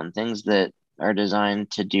really well. And things that are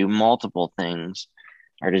designed to do multiple things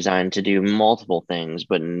are designed to do multiple things,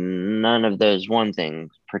 but none of those one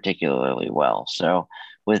things particularly well. So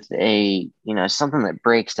with something that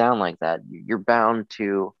breaks down like that, you're bound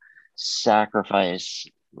to sacrifice,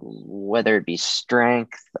 whether it be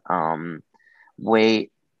strength,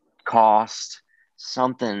 weight, cost,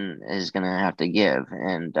 something is going to have to give.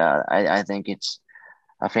 And I think it's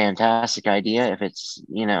a fantastic idea if it's,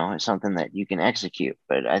 something that you can execute.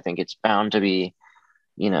 But I think it's bound to be,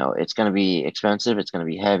 it's going to be expensive. It's going to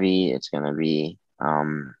be heavy. It's going to be,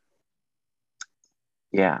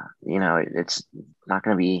 it's not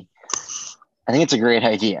going to be, I think it's a great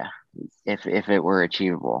idea if it were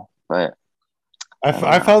achievable. But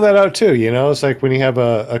I found that out too. It's like when you have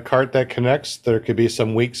a cart that connects, there could be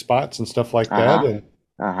some weak spots and stuff like that. And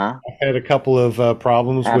I had a couple of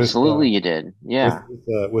problems with. Absolutely, you did. Yeah,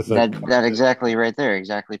 with that exactly right there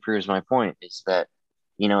exactly proves my point. Is that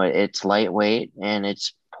it's lightweight and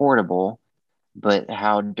it's portable, but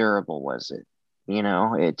how durable was it?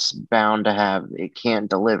 It's bound to have, it can't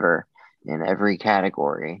deliver in every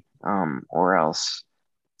category, or else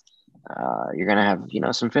you're gonna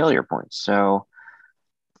have some failure points. So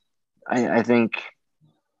I think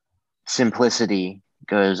simplicity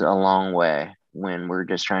goes a long way when we're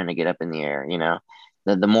just trying to get up in the air.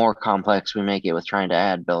 The more complex we make it with trying to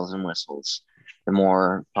add bells and whistles, the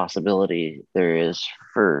more possibility there is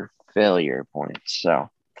for failure points. So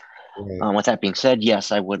with that being said,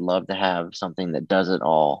 yes, I would love to have something that does it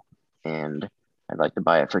all, and I'd like to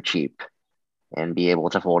buy it for cheap and be able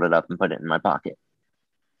to fold it up and put it in my pocket.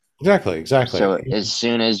 Exactly. So as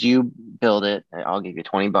soon as you build it, I'll give you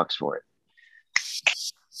 $20 for it.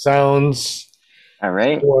 Sounds all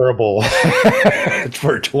right. Horrible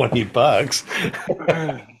for $20.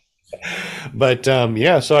 But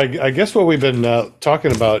so I guess what we've been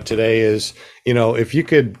talking about today is, if you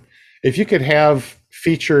could have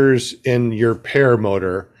features in your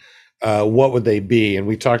paramotor, what would they be? And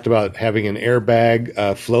we talked about having an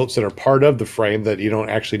airbag, floats that are part of the frame, that you don't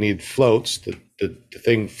actually need floats. The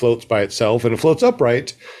thing floats by itself, and it floats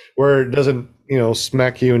upright where it doesn't,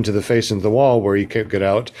 smack you into the face into the wall where you can't get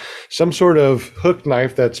out. Some sort of hook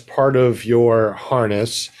knife that's part of your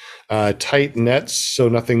harness, tight nets so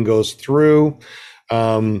nothing goes through.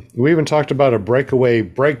 We even talked about a breakaway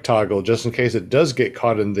brake toggle just in case it does get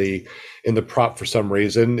caught in the prop for some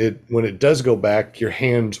reason. When it does go back, your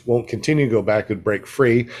hand won't continue to go back and break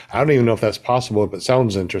free. I don't even know if that's possible, but it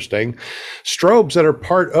sounds interesting. Strobes that are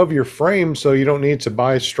part of your frame, so you don't need to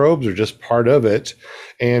buy strobes, or just part of it.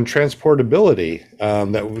 And transportability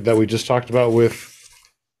that we just talked about with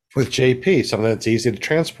JP, something that's easy to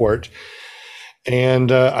transport.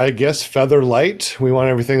 And I guess feather light. We want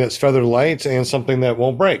everything that's feather light and something that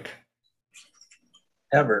won't break.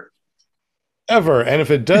 Ever. And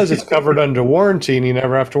if it does, it's covered under warranty and you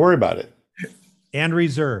never have to worry about it. And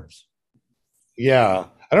reserves. Yeah.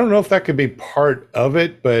 I don't know if that could be part of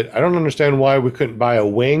it, but I don't understand why we couldn't buy a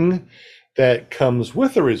wing that comes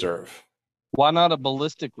with a reserve. Why not a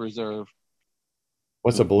ballistic reserve?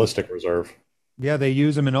 What's a ballistic reserve? Yeah, they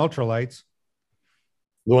use them in ultralights.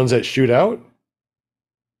 The ones that shoot out?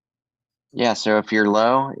 Yeah, so if you're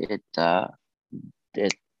low,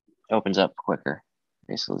 it opens up quicker.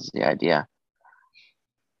 Basically, is the idea.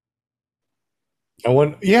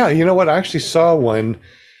 Yeah, you know what? I actually saw one.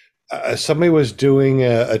 Somebody was doing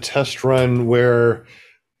a test run where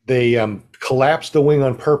they collapsed the wing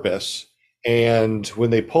on purpose, and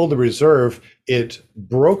when they pulled the reserve, it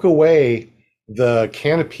broke away the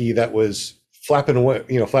canopy that was flapping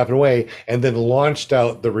away, and then launched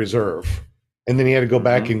out the reserve. And then he had to go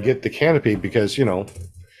back and get the canopy because,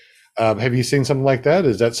 have you seen something like that?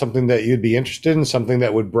 Is that something that you'd be interested in? Something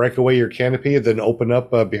that would break away your canopy and then open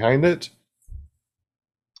up behind it?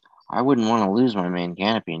 I wouldn't want to lose my main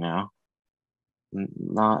canopy now.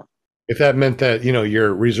 Not If that meant that,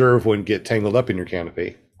 your reserve wouldn't get tangled up in your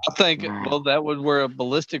canopy. I think, well, that would where a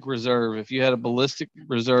ballistic reserve, if you had a ballistic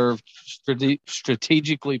reserve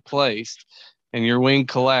strategically placed and your wing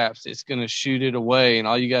collapsed, it's going to shoot it away. And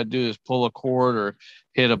all you got to do is pull a cord or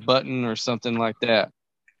hit a button or something like that.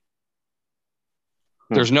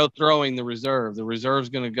 There's no throwing the reserve. The reserve's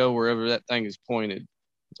going to go wherever that thing is pointed.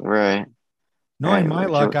 Right. Knowing my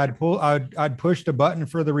luck, I'd push the button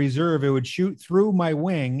for the reserve. It would shoot through my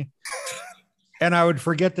wing, and I would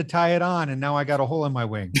forget to tie it on, and now I got a hole in my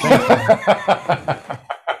wing.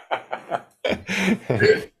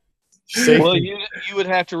 Well, you would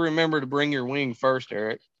have to remember to bring your wing first,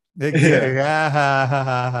 Eric.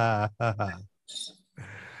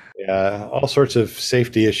 Yeah, all sorts of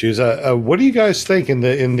safety issues. What do you guys think in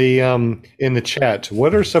the chat?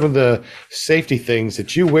 What are some of the safety things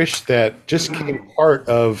that you wish that just came part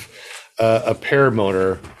of a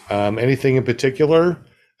paramotor? Anything in particular?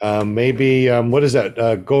 Maybe what is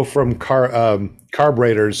that? Go from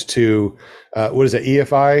carburetors to what is it?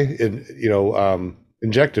 EFI?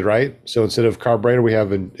 Injected, right? So instead of carburetor, we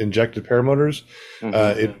have injected paramotors.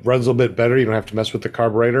 It runs a little bit better. You don't have to mess with the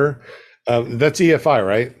carburetor. That's EFI,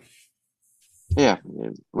 right? Yeah,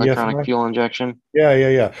 electronic fuel injection.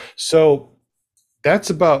 Yeah. So that's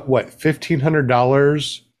about what,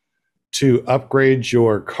 $1,500 to upgrade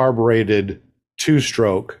your carbureted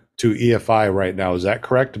two-stroke to EFI right now. Is that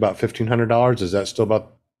correct? About $1,500? Is that still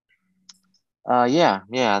about? Yeah,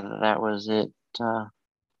 that was it. Are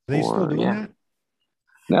they still doing that?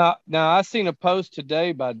 Now I seen a post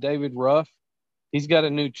today by David Ruff. He's got a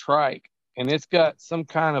new trike, and it's got some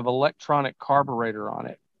kind of electronic carburetor on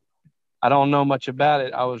it. I don't know much about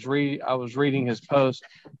it. I was reading his post,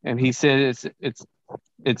 and he said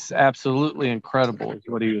it's absolutely incredible, is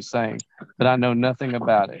what he was saying. But I know nothing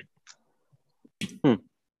about it.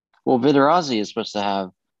 Well, Vitarazi is supposed to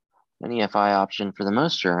have an EFI option for the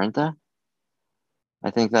Moisture, aren't they?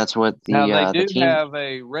 I think that's what now they do have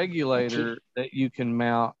a regulator that you can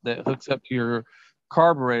mount that hooks up to your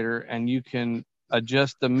carburetor, and you can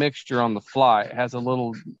adjust the mixture on the fly. It has a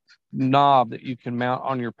little knob that you can mount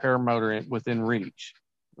on your paramotor within reach.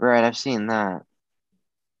 Right, I've seen that.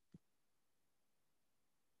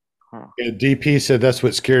 Yeah, DP said that's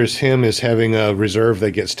what scares him, is having a reserve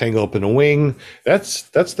that gets tangled up in a wing. That's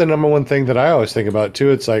the number one thing that I always think about too.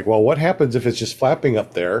 It's like, well, what happens if it's just flapping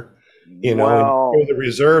up there? And the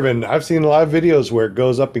reserve, and I've seen a lot of videos where it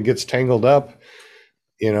goes up and gets tangled up.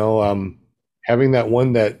 Having that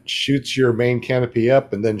one that shoots your main canopy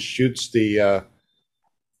up and then shoots the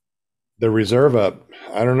reserve up.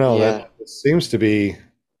 I don't know. Yeah. That seems to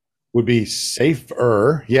would be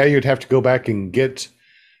safer. Yeah, you'd have to go back and get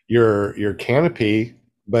your canopy,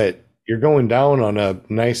 but you're going down on a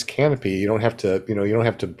nice canopy. You don't have to,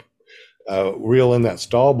 reel in that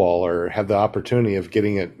stall ball or have the opportunity of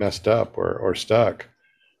getting it messed up or stuck.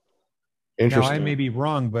 Interesting. Now, I may be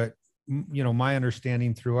wrong, but my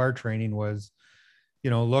understanding through our training was,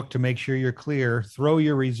 look to make sure you're clear, throw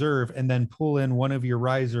your reserve, and then pull in one of your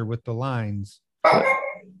riser with the lines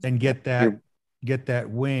and get that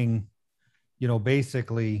wing,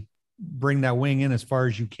 basically bring that wing in as far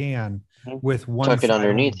as you can with one. Tuck it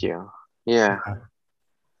underneath you. Yeah.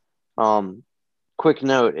 Quick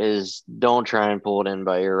note is don't try and pull it in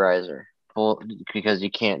by your riser. Because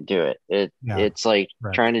you can't do it. It's like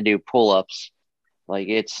trying to do pull-ups. Like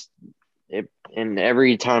and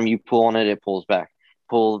every time you pull on it, it pulls back.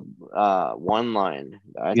 Pull one line.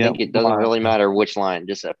 I think it doesn't really matter which line.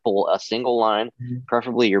 Just pull a single line,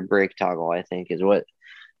 preferably your brake toggle. I think is what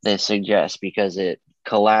they suggest because it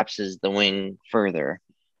collapses the wing further.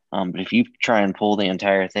 But if you try and pull the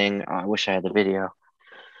entire thing, I wish I had the video.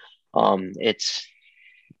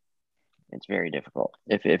 It's very difficult.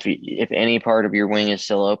 If any part of your wing is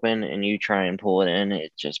still open and you try and pull it in,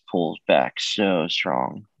 it just pulls back so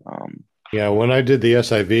strong. Yeah, when I did the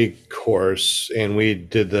SIV course and we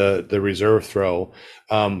did the reserve throw,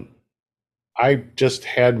 I just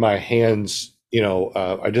had my hands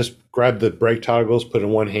I just grabbed the brake toggles, put it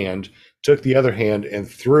in one hand, took the other hand and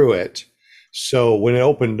threw it. So when it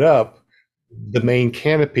opened up, the main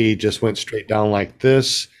canopy just went straight down like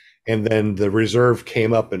this. And then the reserve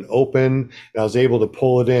came up and open, and I was able to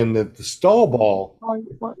pull it in. The stall ball,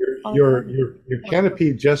 your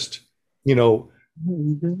canopy just,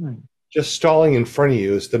 just stalling in front of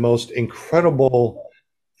you is the most incredible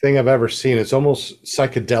thing I've ever seen. It's almost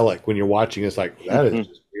psychedelic when you're watching. It's like, that is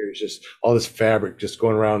just weird. It's just all this fabric just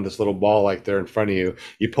going around this little ball like there in front of you.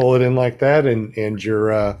 You pull it in like that, and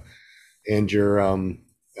your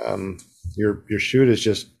chute is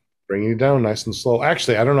just bringing you down nice and slow.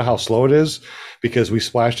 Actually, I don't know how slow it is because we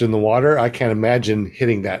splashed in the water. I can't imagine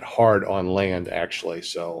hitting that hard on land, actually.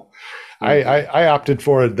 So I opted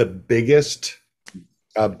for the biggest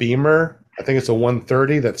beamer. I think it's a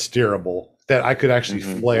 130 that's steerable that I could actually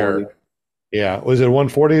flare. 40. Yeah. Was it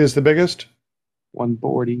 140 is the biggest?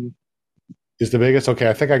 140 is the biggest? Okay.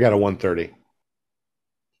 I think I got a 130.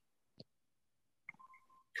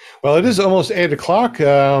 Well, it is almost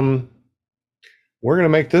 8:00. We're going to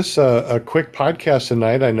make this a quick podcast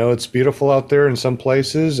tonight. I know it's beautiful out there in some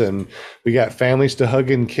places, and we got families to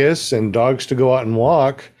hug and kiss and dogs to go out and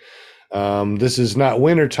walk. This is not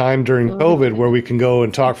winter time during COVID where we can go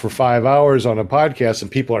and talk for 5 hours on a podcast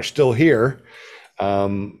and people are still here.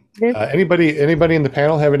 Anybody in the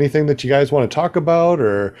panel have anything that you guys want to talk about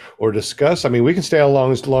or discuss? I mean, we can stay as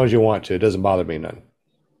long as you want to. It doesn't bother me none.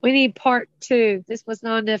 We need part 2. This was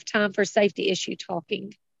not enough time for safety issue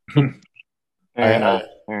talking. I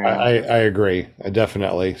agree,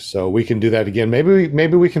 definitely. So we can do that again.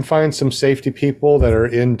 Maybe we can find some safety people that are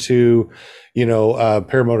into,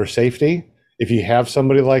 paramotor safety. If you have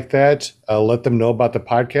somebody like that, let them know about the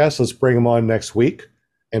podcast. Let's bring them on next week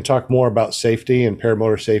and talk more about safety and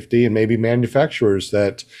paramotor safety, and maybe manufacturers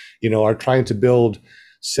that are trying to build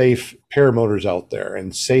safe paramotors out there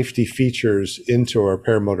and safety features into our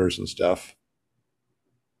paramotors and stuff.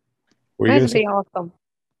 That'd be awesome.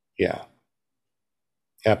 Yeah.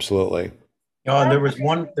 Absolutely. There was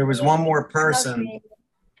one more person.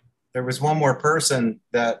 There was one more person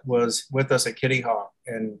that was with us at Kitty Hawk,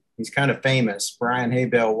 and he's kind of famous. Brian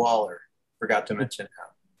Haybale Waller. Forgot to mention him.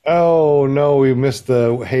 Oh no, we missed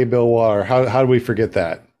the Haybale Waller. How did we forget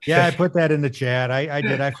that? Yeah, I put that in the chat. I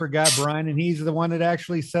did. I forgot Brian, and he's the one that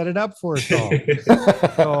actually set it up for us all.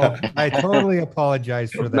 So I totally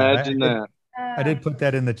apologize for that. Imagine that. I did put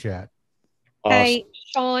that in the chat. Awesome. Hey,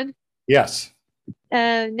 Sean. Yes.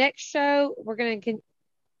 Next show,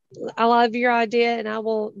 I love your idea, and I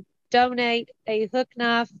will donate a hook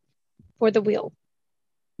knife for the wheel.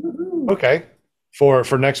 Okay.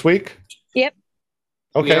 For next week? Yep.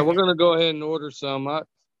 Okay. Yeah, we're gonna go ahead and order some.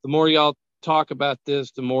 The more y'all talk about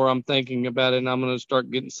this, the more I'm thinking about it, and I'm gonna start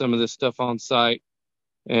getting some of this stuff on site.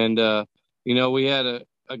 And we had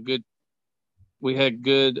good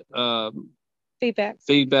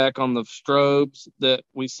feedback on the strobes that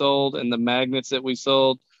we sold and the magnets that we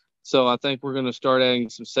sold. So I think we're going to start adding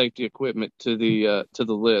some safety equipment to the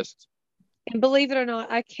list. And believe it or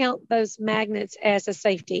not, I count those magnets as a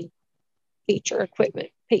safety feature equipment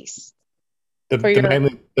piece. The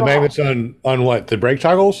magnets on what? The brake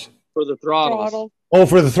toggles? For the throttles. Oh,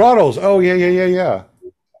 for the throttles. Oh, yeah.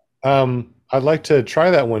 I'd like to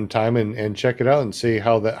try that one time and check it out and see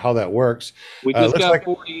how that works. We just got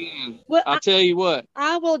 40 in. Well, I'll tell you what.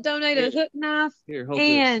 I will donate a hook knife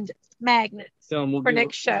and magnets for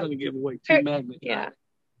next show. We're going to give away 2 magnets. Yeah.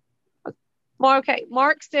 Okay.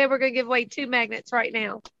 Mark said we're going to give away 2 magnets right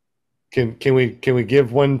now. Can we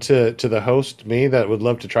give one to the host, me, that would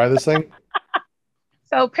love to try this thing?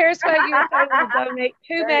 So Periscope USA will donate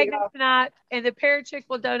 2 magnets tonight, and the Parachick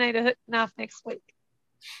will donate a hook knife next week.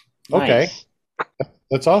 Okay. Nice.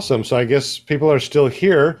 That's awesome. So I guess people are still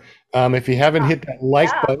here. If you haven't hit that like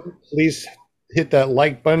button, please hit that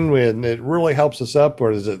like button. And it really helps us up.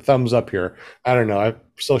 Or is it thumbs up here? I don't know.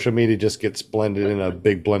 Social media just gets blended in a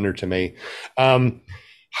big blender to me.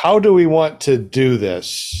 How do we want to do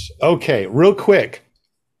this? Okay, real quick.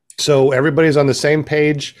 So everybody's on the same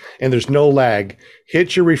page and there's no lag.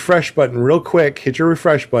 Hit your refresh button real quick. Hit your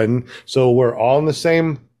refresh button. So we're all in the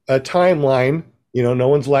same timeline. No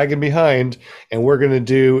one's lagging behind, and we're going to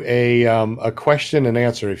do a question and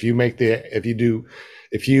answer. If you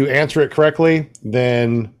answer it correctly,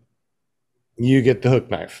 then you get the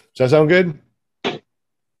hook knife. Does that sound good?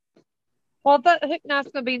 Well, the hook knife's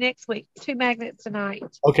going to be next week. 2 magnets tonight.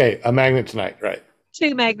 Okay, a magnet tonight, right?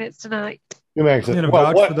 2 magnets tonight. 2 magnets. I'm going to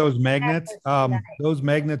vouch for those magnets. Those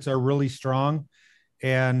magnets are really strong,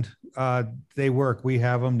 and they work. We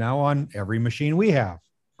have them now on every machine we have.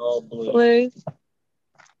 All blue. Blue.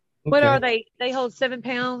 What Okay. are they? They hold 7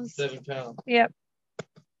 pounds. 7 pounds. Yep.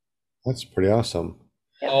 That's pretty awesome.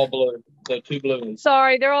 All blue. So 2 blue ones.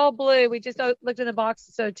 Sorry, they're all blue. We just looked in the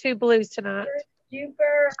boxes, so 2 blues tonight.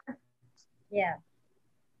 Super. Yeah.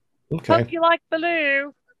 Okay. Hope you like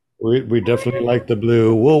blue. We definitely like the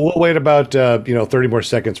blue. We'll wait about 30 more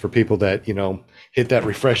seconds for people that hit that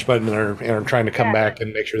refresh button and are trying to come back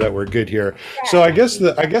and make sure that we're good here. So I guess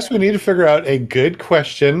we need to figure out a good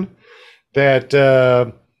question that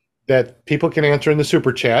that people can answer in the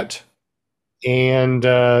super chat and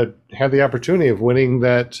have the opportunity of winning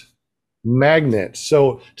that magnet.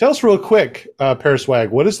 So tell us real quick,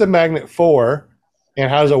 Paraswag, what is the magnet for, and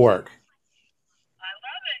how does it work?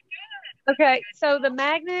 Okay, so the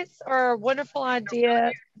magnets are a wonderful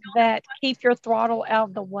idea that keep your throttle out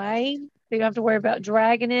of the way. So you don't have to worry about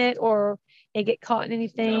dragging it or it get caught in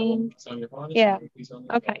anything. Yeah.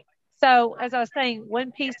 Okay. So as I was saying,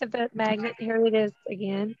 one piece of the magnet, here it is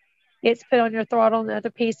again, gets put on your throttle, and the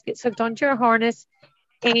other piece gets hooked onto your harness.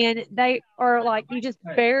 And they are like, you just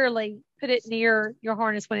barely put it near your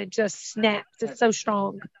harness when it just snaps. It's so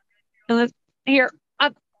strong. And here,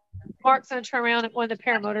 Mark's going to turn around at one of the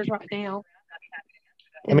paramotors right now.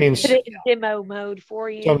 I mean, Put it in demo mode for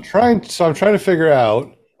you. So I'm trying to figure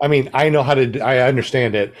out. I mean, I know how to. I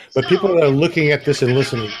understand it, but people that are looking at this and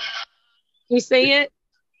listening. You see it?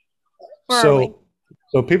 Where are we?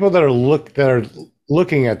 So people that are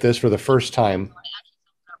looking at this for the first time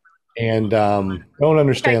and don't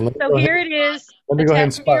understand. Okay, so here it is. Let me go ahead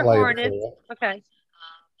and attached to your spotlight it. harness. Okay.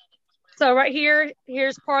 So right here,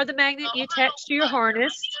 here's part of the magnet you attach to your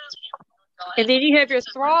harness. And then you have your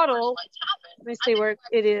throttle. Let me see where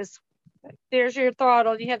it is. There's your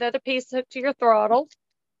throttle. You have the other piece hooked to your throttle.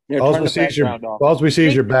 All we see is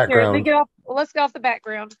your background. Here, let's get off the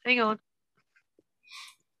background. Hang on.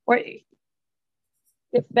 Wait.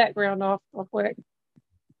 Get the background off real quick.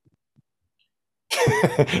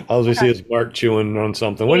 All we see is Mark chewing on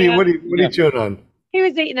something. What are you chewing on? He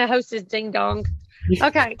was eating a Hostess ding dong.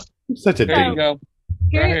 Okay. Such a ding. Go.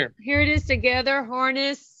 Here it is together.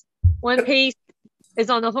 Harness. One piece is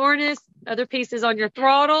on the harness. Other piece is on your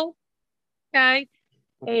throttle. Okay.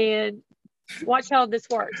 And watch how this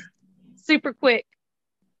works. Super quick.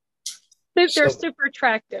 They're super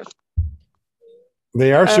attractive.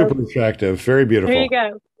 They are super attractive. Very beautiful. There you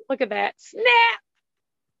go. Look at that. Snap.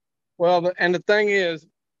 Well, and the thing is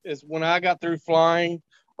when I got through flying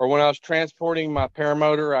or when I was transporting my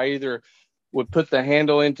paramotor, I either would put the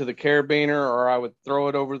handle into the carabiner or I would throw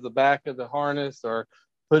it over the back of the harness or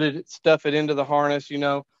stuff it into the harness.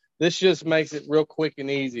 This just makes it real quick and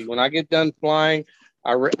easy. When I get done flying,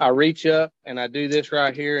 I reach up and I do this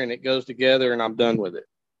right here and it goes together and I'm done with it.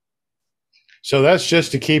 So that's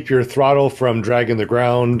just to keep your throttle from dragging the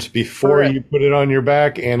ground before you put it on your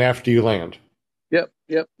back and after you land. Yep.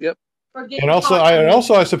 And also,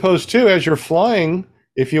 I suppose too, as you're flying,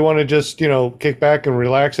 if you want to just kick back and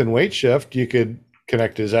relax and weight shift, you could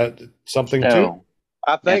connect. Is that something too?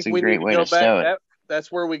 I think we need to go back. it.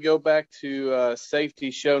 That's where we go back to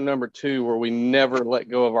safety show number 2, where we never let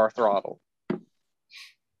go of our throttle.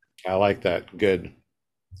 I like that. Good.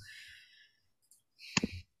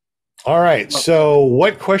 All right. So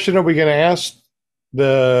what question are we going to ask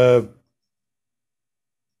the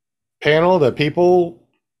panel, the people,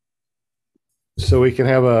 so we can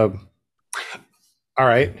have a... All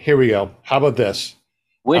right, here we go. How about this?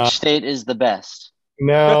 Which state is the best?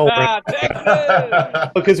 No,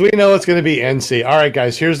 because we know it's going to be NC. All right,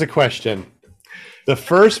 guys, here's the question. The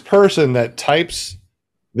first person that types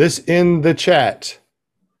this in the chat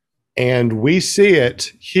and we see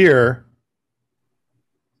it here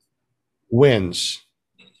wins.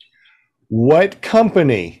 What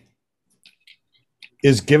company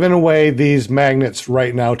is giving away these magnets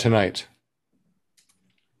right now tonight?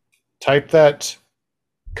 Type that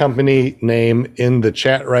company name in the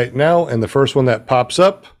chat right now, and the first one that pops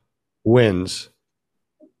up wins.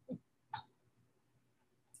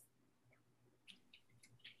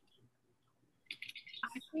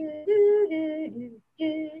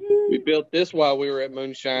 We built this while we were at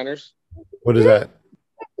Moonshiners. What is that?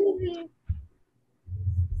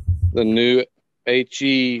 The new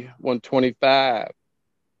HE 125.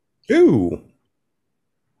 Ooh.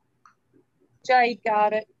 Jade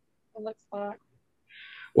got it. It looks like.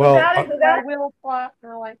 Well, Will fly.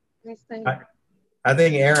 No, wait. Let me see. I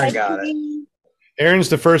think Aaron got it. Aaron's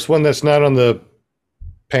the first one that's not on the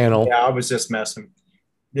panel. Yeah, I was just messing.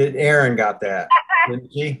 Aaron got that,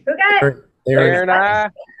 didn't she? Who got it? Aaron,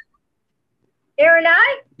 Aaron,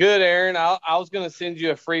 I? Good, Aaron. I was going to send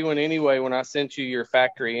you a free one anyway when I sent you your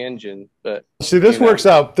factory engine, but see, this works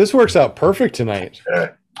out. This works out perfect tonight. Oh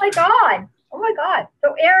my God. Oh my God.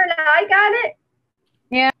 So Aaron, I got it?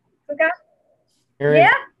 Yeah. Okay. Aaron,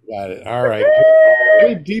 Yeah. got it. All right.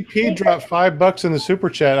 Hey, DP dropped $5 in the super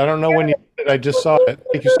chat. I don't know when you did it. I just saw it.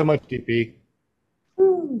 Thank you so much, DP.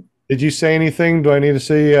 Did you say anything? Do I need to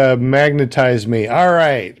say magnetize me? All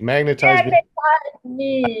right. Magnetize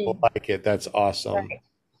me. I like it. That's awesome.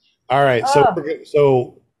 All right.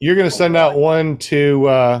 So you're going to send out one to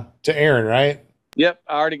Aaron, right? Yep,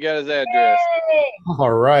 I already got his address.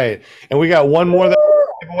 All right. And we got one more that we'll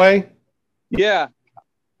give away. Yeah.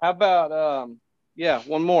 How about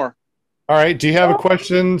one more? All right. Do you have a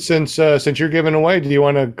question since you're giving away? Do you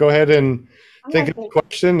want to go ahead and think of a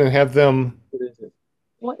question and have them?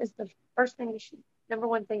 What is the number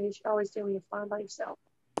one thing you should always do when you're flying by yourself?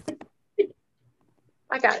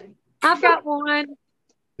 I got it. I've got one.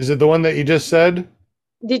 Is it the one that you just said?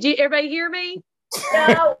 Did everybody hear me?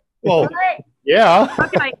 No. Well, yeah.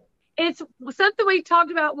 Okay. It's something we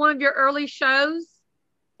talked about in one of your early shows.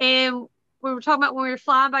 And we were talking about when you're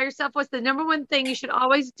flying by yourself. What's the number one thing you should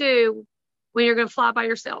always do when you're going to fly by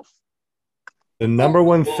yourself? The number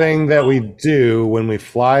one thing that we do when we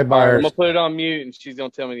fly by I'm going to put it on mute and she's going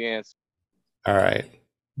to tell me the answer. All right.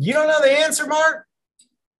 You don't know the answer, Mark?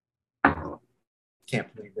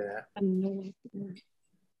 Can't believe that.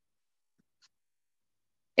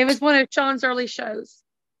 It was one of Sean's early shows.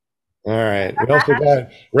 All right. We also got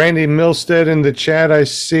Randy Milstead in the chat. I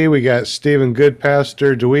see we got Stephen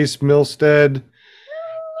Goodpaster, Deweese Milstead,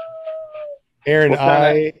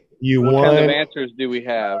 Aaron you won. What kind of answers do we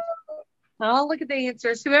have? I'll look at the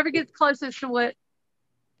answers. Whoever gets closest to what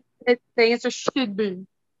the answer should be.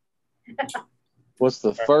 What's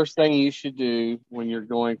the first thing you should do when you're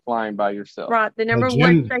going flying by yourself? Right. The number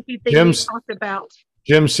one safety thing we talked about.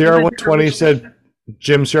 Jim Sierra 120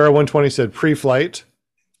 said pre-flight.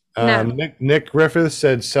 No. Nick Griffith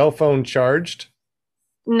said cell phone charged.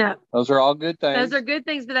 No. Those are all good things. Those are good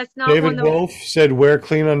things, but that's not David one Wolf said wear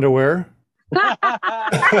clean underwear.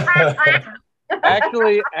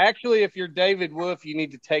 Actually, if you're David Wolf, you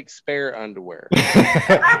need to take spare underwear. Bill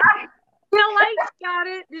H got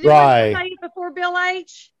it. Did you say it before Bill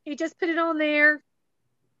H? He just put it on there.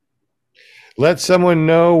 Let someone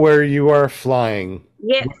know where you are flying.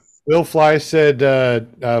 Yes. Will Fly said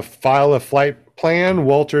file a flight plan.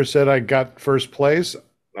 Walter said I got first place.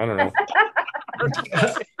 I don't know.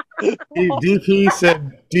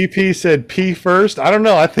 DP said P first. I don't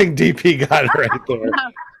know. I think DP got it right there.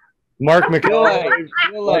 Mark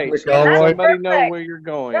McElroy. Somebody know where you're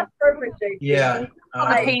going. That's perfect, JP. Yeah.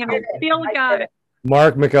 Bill got it.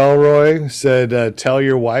 Mark McElroy said tell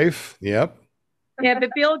your wife. Yep. Yeah, but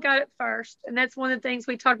Bill got it first. And that's one of the things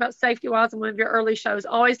we talked about safety-wise in one of your early shows.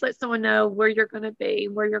 Always let someone know where you're going to be,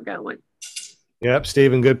 where you're going. Yep.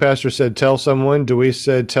 Stephen Goodpaster said tell someone. Deweese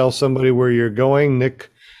said tell somebody where you're going.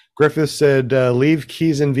 Nick Griffith said leave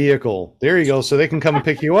keys in vehicle. There you go. So they can come and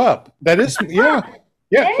pick you up. That is, yeah.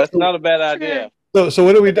 That's not a bad idea. So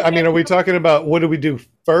what do we do? I mean, are we talking about what do we do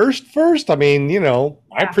first? I mean,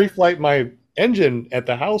 I pre-flight my engine at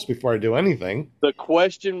the house before I do anything. The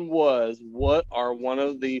question was, what are one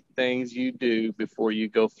of the things you do before you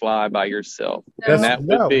go fly by yourself? And that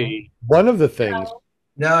would be one of the things.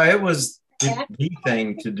 No, it was the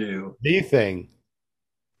thing to do. The thing.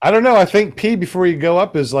 I don't know. I think P before you go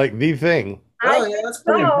up is like the thing. Oh, yeah, that's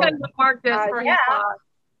pretty important.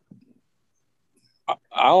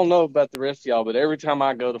 I don't know about the rest of y'all, but every time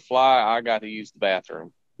I go to fly, I got to use the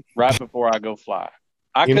bathroom right before I go fly.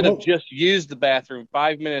 I could have just used the bathroom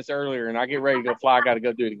 5 minutes earlier, and I get ready to go fly. I got to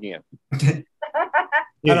go do it again. I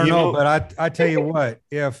don't know, but I tell you what,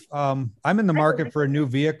 if I'm in the market for a new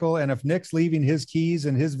vehicle, and if Nick's leaving his keys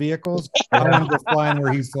in his vehicles, I want to go flying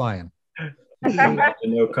where he's flying.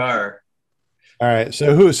 No car. All right.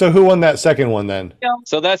 So who won that second one then?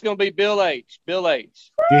 So that's going to be Bill H. Bill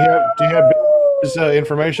H. Do you have Bill's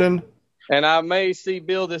information? And I may see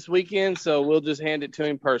Bill this weekend, so we'll just hand it to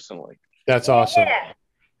him personally. That's awesome. Yeah.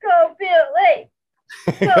 Go Bill H.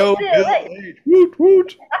 Go Bill H. Woot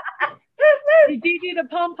woot. Did you do the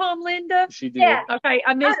pom pom, Linda? She did. Yeah. Okay,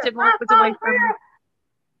 I missed it. Mark was away from me.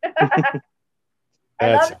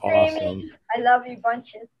 That's I love awesome. Jamie. I love you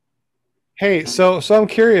bunches. Hey, so I'm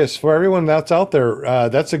curious for everyone that's out there.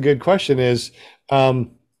 That's a good question. Is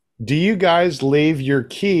do you guys leave your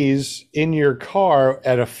keys in your car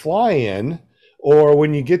at a fly-in, or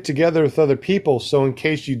when you get together with other people? So in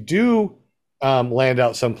case you do land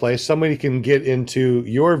out someplace, somebody can get into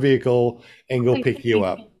your vehicle and go pick you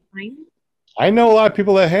up. I know a lot of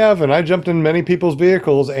people that have, and I jumped in many people's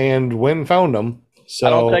vehicles and went and found them. So I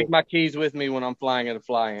don't take my keys with me when I'm flying at a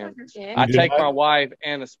fly-in. I take my wife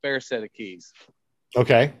and a spare set of keys.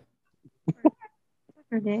 Okay.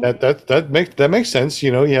 Mhm. That makes sense.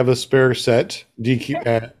 You know, you have a spare set. DQ.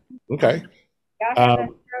 Okay. Gotta have that Um,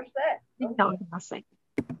 zero set. No, nothing.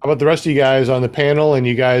 how about the rest of you guys on the panel and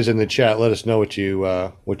you guys in the chat? Let us know what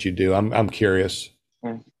you do. I'm curious.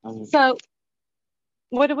 So,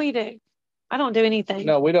 what do we do? I don't do anything.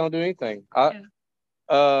 No, we don't do anything.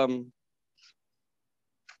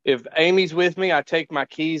 If Amy's with me, I take my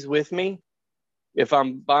keys with me. If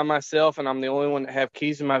I'm by myself and I'm the only one that have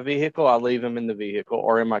keys in my vehicle, I leave them in the vehicle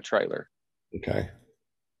or in my trailer. Okay.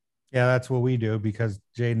 Yeah, that's what we do because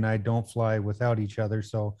Jade and I don't fly without each other.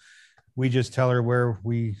 So we just tell her where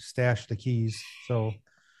we stash the keys. So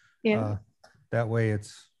Yeah. that way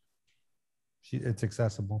it's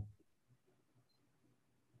accessible.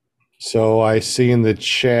 So I see in the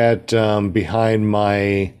chat behind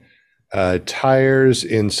my tires,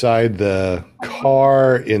 inside the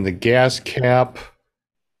car, in the gas cap.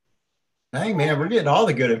 Dang, man, we're getting all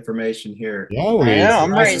the good information here. Yeah, I know.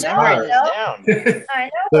 I'm writing this down. I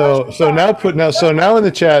know. So now in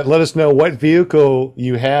the chat, let us know what vehicle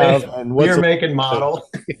you have and what's Your make and model.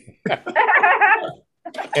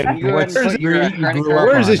 and You go ahead and where's, put your credit card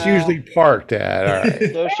where is this info, usually parked at? All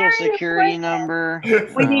right. Social security number.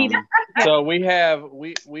 We need So we have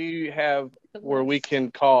where we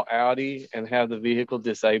can call Audi and have the vehicle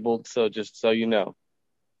disabled. So just so you know.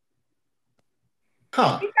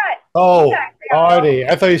 Huh. You got Oh, Audi.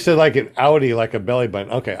 I thought you said like an Audi, like a belly button.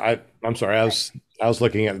 Okay, I'm sorry. I was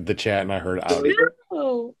looking at the chat and I heard Audi.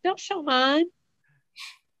 No, don't show mine.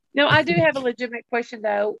 No, I do have a legitimate question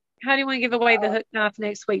though. How do you want to give away the hook knife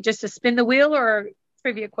next week? Just to spin the wheel or a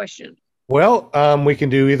trivia question? Well, we can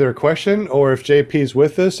do either a question or if JP's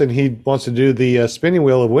with us and he wants to do the spinning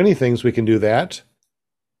wheel of winning things, we can do that.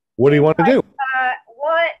 What do you want to do?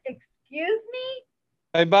 what? Excuse me?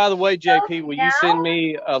 Hey, by the way, JP, will you send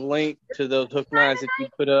me a link to those hook knives that you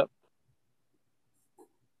put up?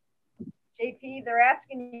 JP, they're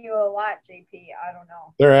asking you a lot, JP. I don't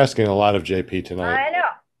know. They're asking a lot of JP tonight. I know.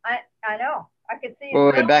 I know. I could see.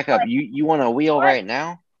 Wait, back up. You want a wheel right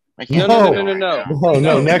now? I can't No. do it right now.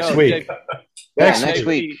 No, next week. JP, Next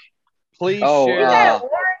week. Please Oh, share. You gotta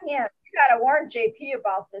warn him. You gotta warn JP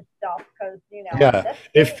about this stuff because Yeah.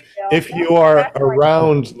 that's If you are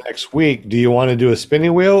around next week, do you want to do a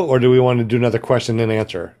spinning wheel or do we want to do another question and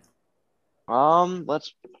answer?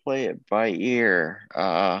 Let's play it by ear.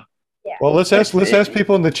 Well, let's ask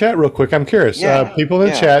people in the chat real quick. I'm curious. Yeah, People in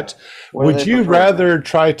the chat, What do would they you prefer? rather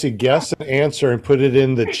try to guess an answer and put it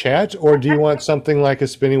in the chat, or do you want something like a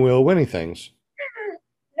spinning wheel of winning things?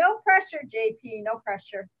 No pressure, JP. No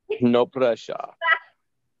pressure. No pressure.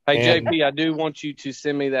 Hey, And- JP, I do want you to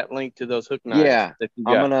send me that link to those hook knives. Yeah, that you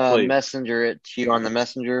I'm got, gonna please. messenger it to you on the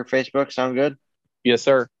messenger Facebook. Sound good? Yes,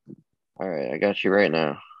 sir. All right, I got you right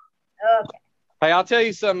now. Okay. Hey, I'll tell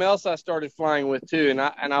you something else I started flying with too, and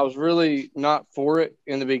I was really not for it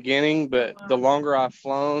in the beginning, but the longer I've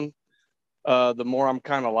flown, the more I'm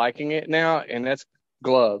kind of liking it now, and that's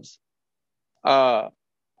gloves.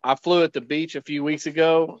 I flew at the beach a few weeks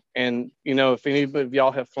ago, and if anybody of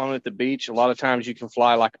y'all have flown at the beach, a lot of times you can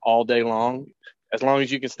fly like all day long. As long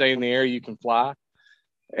as you can stay in the air, you can fly.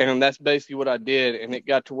 And that's basically what I did. And it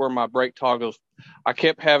got to where my brake toggles, I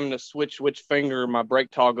kept having to switch which finger my brake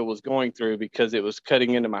toggle was going through because it was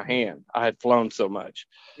cutting into my hand. I had flown so much.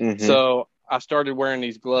 Mhm. So I started wearing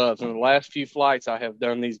these gloves. And the last few flights, I have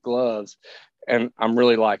done these gloves, and I'm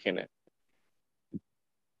really liking it.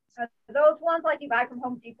 Are those ones like you buy from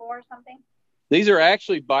Home Depot or something? These are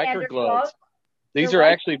actually biker Standard gloves. These They're are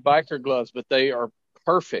like- actually biker gloves, but they are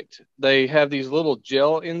perfect. They have these little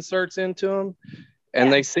gel inserts into them, and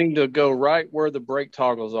Yeah. they seem to go right where the brake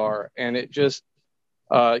toggles are. And it just,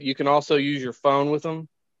 you can also use your phone with them.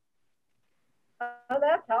 Oh,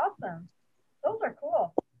 that's awesome. Those are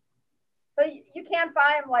cool. But you can't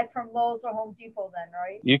buy them like from Lowe's or Home Depot then,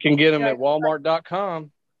 right? You can get them Yeah, at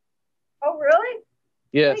Walmart.com. Oh, really?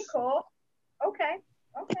 Yes. Pretty cool. Okay.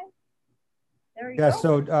 There you Yeah. go.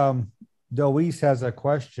 So Delis has a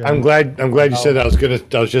question. I'm glad you said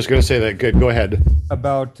that. I was just gonna say that. Good. Go ahead.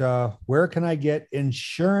 About where can I get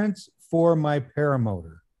insurance for my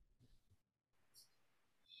paramotor?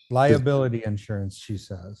 Liability insurance, she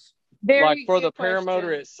says. Like for the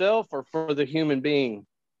paramotor itself or for the human being?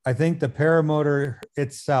 I think the paramotor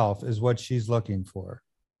itself is what she's looking for.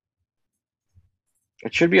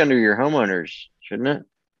 It should be under your homeowners, shouldn't it?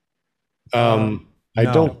 I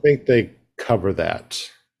No. don't think they cover that.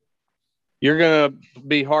 You're going to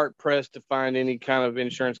be hard pressed to find any kind of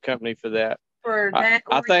insurance company for that. For I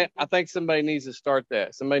that, I think somebody needs to start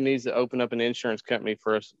that. Somebody needs to open up an insurance company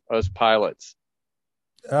for us pilots.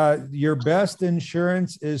 Your best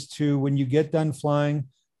insurance is to, when you get done flying,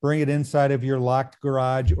 bring it inside of your locked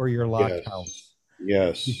garage or your locked Yes. house.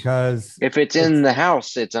 Yes. Because If it's in the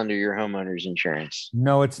house, it's under your homeowner's insurance,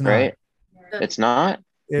 no, it's not. right? It's not.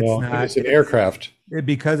 It's No, not. it's an aircraft.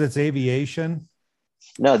 Because it's aviation.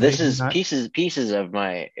 No, this They do is not- pieces of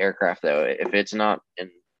my aircraft though. If it's not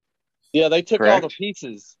in, Yeah, they took all Correct. the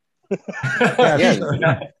pieces. Yeah, Yeah. sure.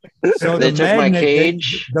 So They the took my magnet,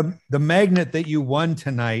 cage. the magnet that you won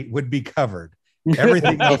tonight would be covered.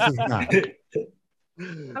 Everything else is not.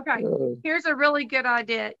 Okay. Here's a really good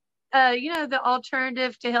idea. The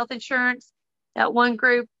alternative to health insurance, that one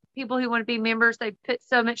group, people who want to be members, they put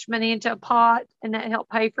so much money into a pot and that help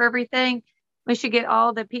pay for everything. We should get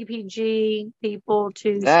all the PPG people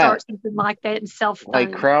to start something like that and self-fund.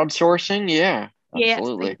 Like crowdsourcing, yeah, Yes,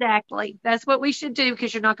 absolutely. exactly. That's what we should do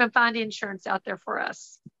because you're not going to find insurance out there for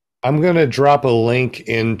us. I'm going to drop a link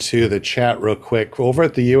into the chat real quick. Over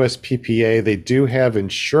at the USPPA, they do have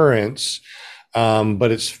insurance,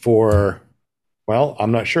 but it's for, well,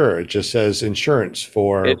 I'm not sure. It just says insurance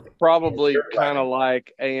for. It's probably kind of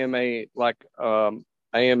like AMA,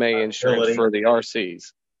 AMA insurance for the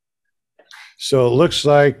RCs. So it looks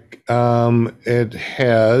like it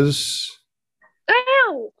has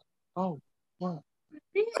Ow! Oh, wow.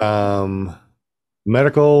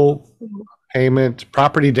 medical payment,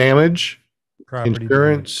 property damage, Property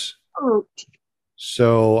insurance. Oh,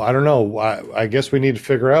 So I don't know. I guess we need to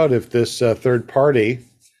figure out if this third party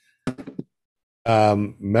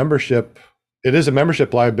membership, it is a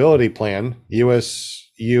membership liability plan,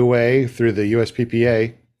 USUA through the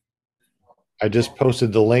USPPA. I just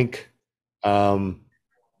posted the link.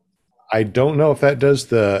 I don't know if that does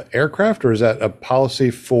the aircraft or is that a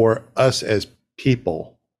policy for us as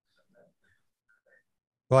people?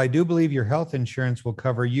 Well, I do believe your health insurance will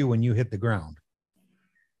cover you when you hit the ground.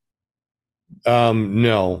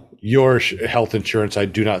 No, your health insurance, I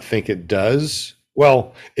do not think it does.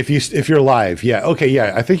 Well, if you're live, yeah. Okay.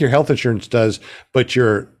 Yeah. I think your health insurance does, but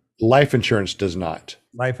your life insurance does not.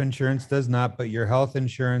 Life insurance does not, but your health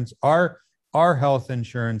insurance, our health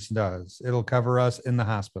insurance does. It'll cover us in the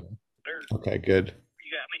hospital. Okay, good.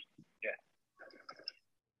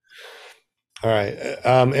 All right.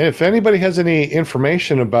 And if anybody has any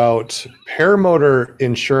information about paramotor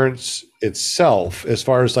insurance itself, as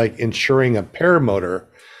far as like insuring a paramotor,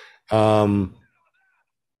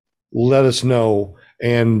 let us know.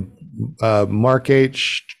 And Mark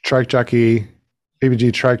H, Trike Jockey,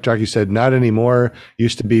 PPG Trike Jockey said, not anymore.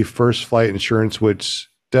 Used to be First Flight Insurance, which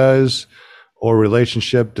does, or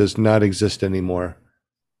relationship does not exist anymore.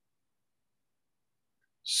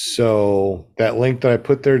 So that link that I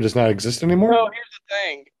put there does not exist anymore? Well,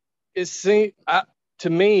 here's the thing. To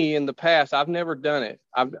me, in the past, I've never done it.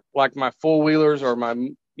 I've like my four wheelers or my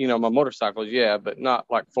motorcycles, yeah, but not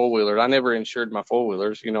like four wheelers. I never insured my four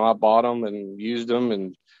wheelers. I bought them and used them,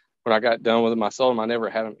 and when I got done with them, I sold them. I never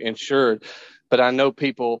had them insured, but I know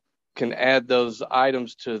people can add those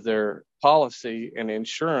items to their policy and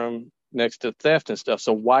insure them next to theft and stuff.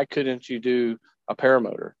 So why couldn't you do a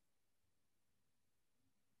paramotor?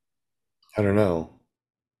 I don't know.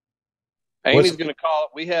 Amy's going to call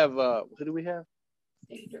it. We have, who do we have?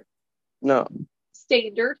 Standard. No.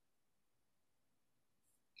 Standard.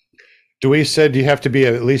 Dewey said you have to be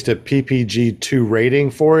at least a PPG 2 rating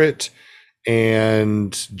for it.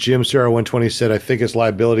 And Jim Sierra 120 said, I think it's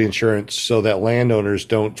liability insurance so that landowners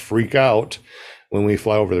don't freak out when we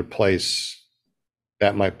fly over their place.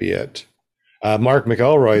 That might be it. Mark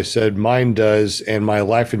McElroy said, mine does, and my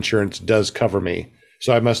life insurance does cover me.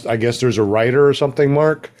 So I guess there's a rider or something,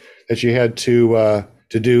 Mark, that you had to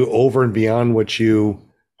do over and beyond what you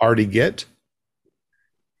already get.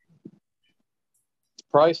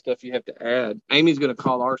 Price stuff you have to add. Amy's going to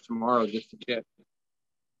call ours tomorrow just to check.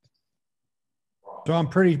 So I'm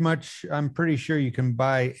pretty sure you can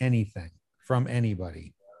buy anything from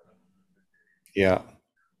anybody. Yeah.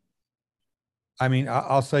 I mean,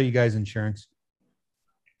 I'll sell you guys insurance.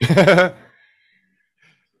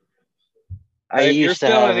 I used to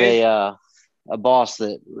have a boss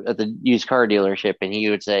that at the used car dealership, and he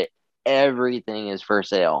would say everything is for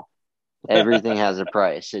sale. Everything has a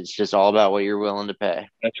price. It's just all about what you're willing to pay.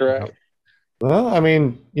 That's right. Well, I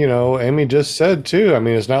mean, Amy just said too. I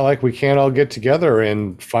mean, it's not like we can't all get together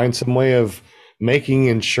and find some way of making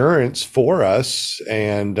insurance for us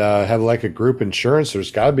and have like a group insurance.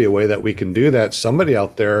 There's got to be a way that we can do that. Somebody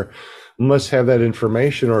out there must have that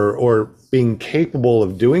information or being capable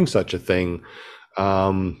of doing such a thing.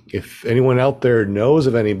 If anyone out there knows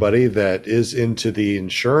of anybody that is into the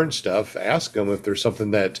insurance stuff, ask them if there's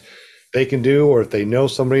something that they can do, or if they know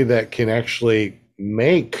somebody that can actually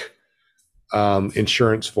make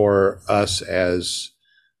insurance for us as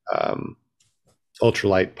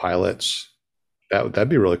ultralight pilots. That'd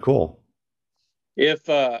be really cool. If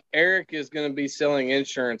Eric is going to be selling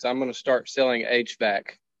insurance, I'm going to start selling HVAC.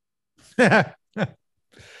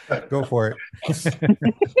 Go for it.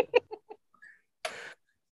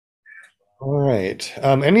 All right.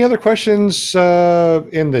 Any other questions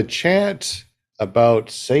in the chat about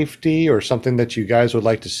safety or something that you guys would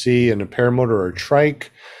like to see in a paramotor or a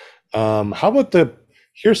trike? How about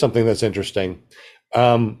here's something that's interesting.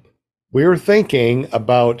 We were thinking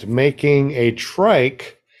about making a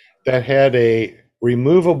trike that had a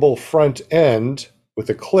removable front end with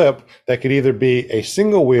a clip that could either be a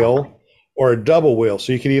single wheel or a double wheel.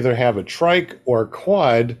 So you could either have a trike or a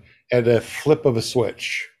quad at a flip of a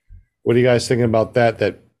switch. What are you guys thinking about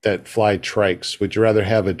that fly trikes? Would you rather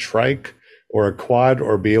have a trike or a quad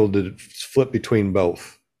or be able to flip between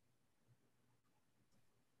both?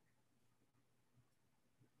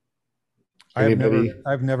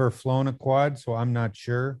 I've never flown a quad, so I'm not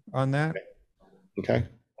sure on that. Okay.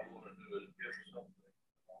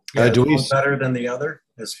 Yeah, Do we better than the other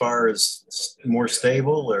as far as more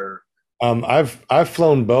stable or? I've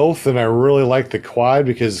flown both, and I really like the quad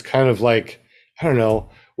because it's kind of like, I don't know,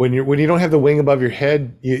 when you don't have the wing above your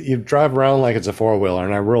head, you drive around like it's a four-wheeler,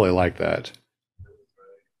 and I really like that.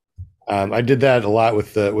 I did that a lot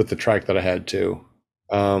with the trike that I had too.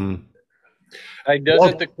 Hey,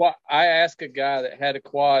 doesn't the quad? I asked a guy that had a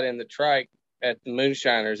quad in the trike at the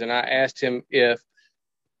Moonshiners, and I asked him if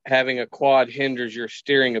having a quad hinders your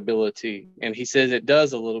steering ability, and he says it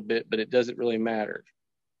does a little bit, but it doesn't really matter.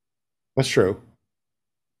 That's true.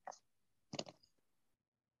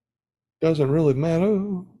 Doesn't really matter.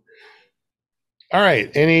 All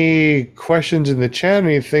right. Any questions in the chat?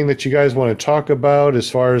 Anything that you guys want to talk about as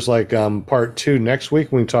far as like part 2 next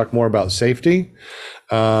week when we talk more about safety?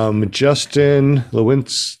 Justin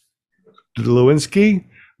Lewinsky.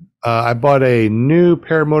 I bought a new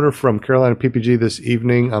paramotor from Carolina PPG this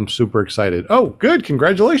evening. I'm super excited. Oh, good.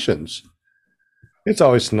 Congratulations. It's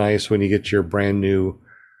always nice when you get your brand new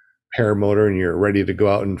paramotor and you're ready to go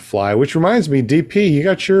out and fly, which reminds me, DP, you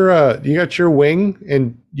got your wing,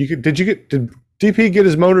 and did DP get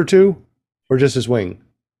his motor too, or just his wing?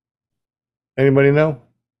 Anybody know?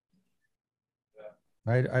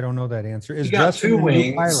 I don't know that answer. Is He got Justin two a new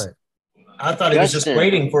wings. pilot? I thought he was just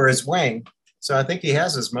waiting for his wing. So I think he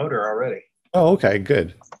has his motor already. Oh, okay,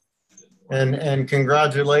 good. And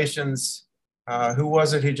congratulations. Who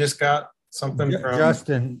was it who just got something from?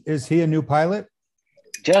 Justin, is he a new pilot?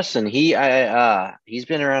 Justin, he's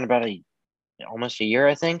been around about almost a year,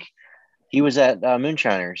 I think. He was at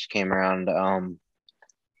Moonshiners, came around.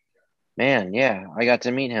 Man, yeah, I got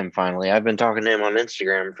to meet him finally. I've been talking to him on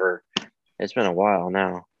Instagram it's been a while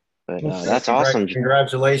now. But that's awesome.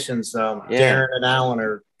 Congratulations. Darren and Alan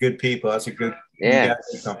are good people. That's a good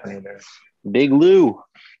company there. Big Lou.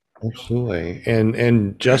 Absolutely.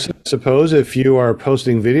 And Justin, suppose if you are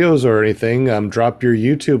posting videos or anything, drop your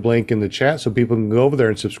YouTube link in the chat so people can go over there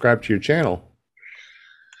and subscribe to your channel.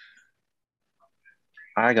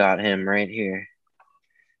 I got him right here.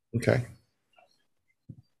 Okay.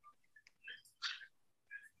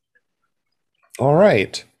 All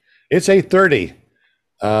right. It's 8:30.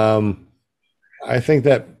 I think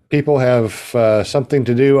that people have something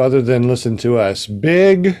to do other than listen to us.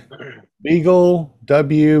 Beagle.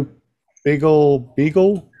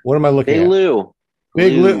 What am I looking at?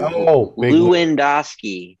 Big Lou. Oh, Big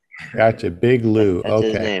Lewandowski. Gotcha. Big Lou. That's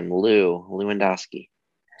his name. Lewandowski.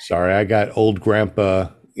 Sorry, I got old grandpa,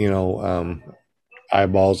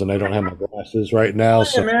 eyeballs, and I don't have my glasses right now.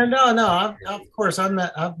 So, man, no. Of course, I've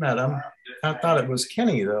met him. I thought it was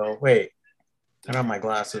Kenny though. Wait, I don't have my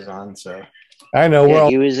glasses on, so I know. Yeah,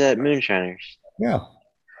 he was at Moonshiners. Yeah,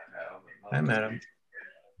 I met him.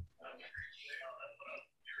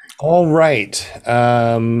 All right.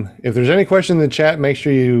 If there's any question in the chat, make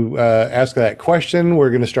sure you ask that question. We're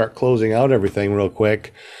going to start closing out everything real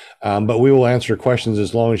quick, but we will answer questions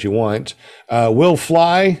as long as you want. Will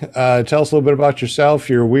Fly, tell us a little bit about yourself,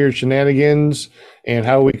 your weird shenanigans, and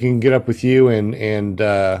how we can get up with you and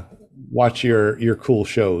watch your cool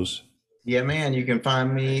shows. Yeah, man, you can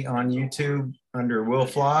find me on YouTube under Will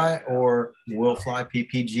Fly or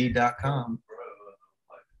willflyppg.com.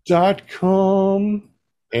 .com.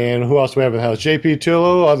 And who else do we have in the house? JP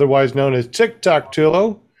Tulo, otherwise known as TikTok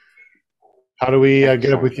Tulo. How do we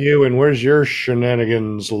get up with you, and where's your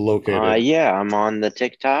shenanigans located? Yeah, I'm on the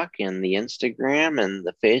TikTok and the Instagram and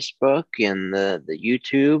the Facebook and the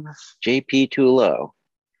YouTube. JP Tulo.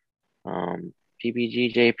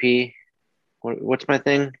 PPGJP. What's my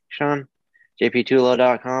thing, Sean?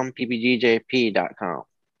 jptulo.com, ppgjp.com.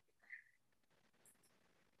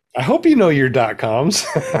 I hope you know your .coms.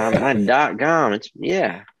 My .com. It's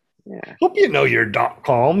yeah. Hope you know your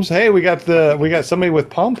 .coms. Hey, we got somebody with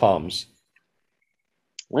pom poms.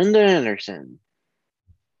 Linda Anderson.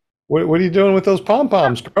 What are you doing with those pom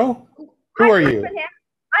poms, girl? Who are you?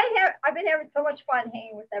 I've been having so much fun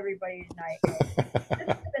hanging with everybody tonight. This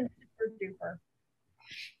has been super duper.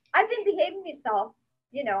 I've been behaving myself,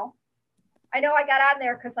 you know. I know I got on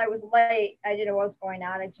there because I was late. I didn't know what was going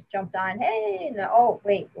on. I just jumped on. Hey,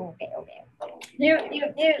 wait. Okay. You.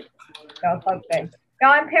 No, okay.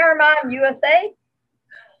 Now I'm Paramount USA.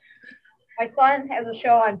 My son has a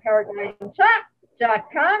show on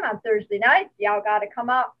paraglidingchat.com on Thursday nights. Y'all got to come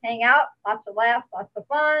out, hang out. Lots of laughs, lots of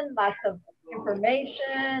fun, lots of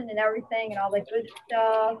information and everything and all that good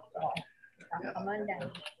stuff. So come on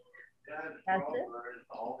down. That's it.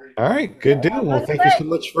 All right, good deal. Well, thank you so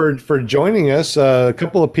much for joining us. A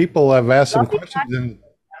couple of people have asked some questions. You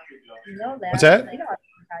know that. What's that?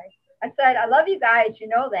 I said, I love you guys. You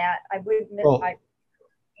know that. I would miss my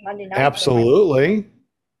Monday night. Absolutely.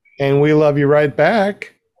 And we love you right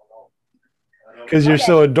back because you're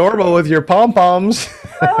so adorable with your pom-poms.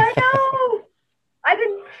 Oh, I know. I've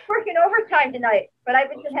been working overtime tonight, but I've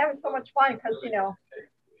been having so much fun because, you know,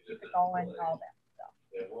 keep it going and all that.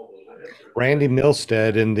 Randy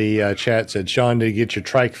Milstead in the chat said, Sean, did you get your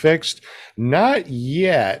trike fixed? Not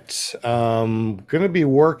yet. Gonna be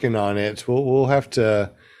working on it. We'll have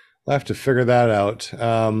to figure that out.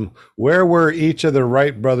 Where were each of the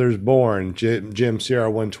Wright brothers born? Jim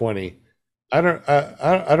CR120.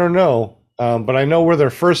 I don't know. But I know where their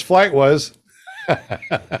first flight was.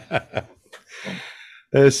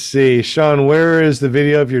 Let's see, Sean, where is the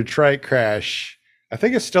video of your trike crash? I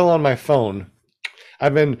think it's still on my phone.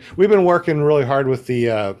 We've been working really hard with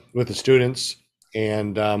the students,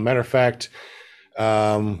 and matter of fact,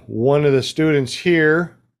 one of the students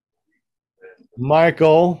here,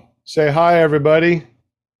 Michael, say hi, everybody.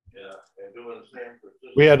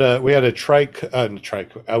 We had a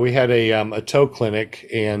tow clinic,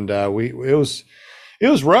 and it was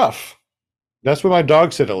rough. That's what my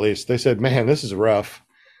dog said. At least they said, "Man, this is rough."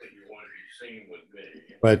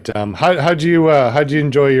 But how'd you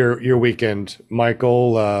enjoy your weekend,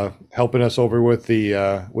 Michael? Helping us over with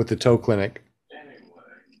the tow clinic.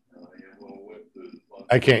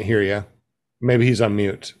 I can't hear you. Maybe he's on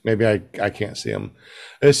mute. Maybe I can't see him.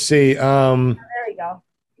 Let's see. There you go.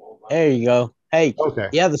 There you go. Hey, okay.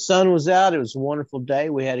 Yeah, the sun was out. It was a wonderful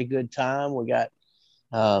day. We had a good time. We got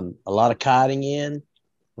a lot of kiting in.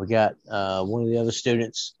 We got one of the other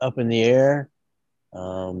students up in the air.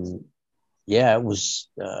 Yeah, it was.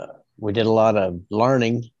 We did a lot of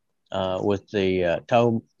learning with the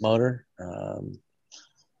tow motor.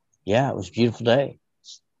 Yeah, it was a beautiful day.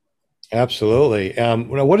 Absolutely.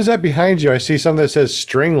 What is that behind you? I see something that says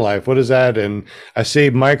String Life. What is that? And I see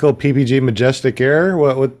Michael PPG Majestic Air.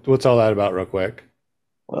 What's all that about, real quick?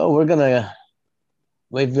 Well, we've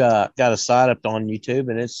got a site up on YouTube,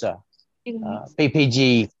 and it's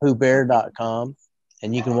ppgpoohbear.com,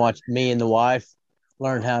 and you can watch me and the wife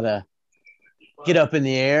learn how to get up in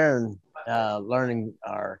the air and learning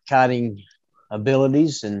our kiting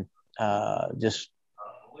abilities, and just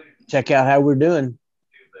check out how we're doing.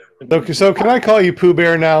 So can I call you Pooh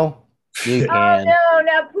Bear now? You can. Oh no,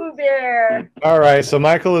 not Pooh Bear. All right, so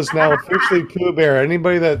Michael is now officially Pooh Bear.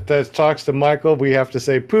 Anybody that talks to Michael, we have to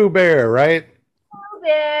say Pooh Bear, right? Pooh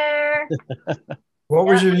Bear. What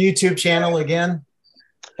was your YouTube channel again?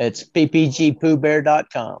 It's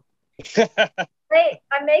ppgpoohbear.com. Wait,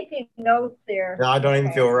 I'm making notes here. No, I don't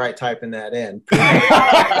even feel right typing that in.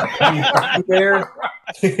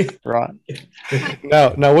 Right.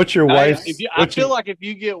 Now, what's your wife's? I feel like if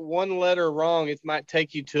you get one letter wrong, it might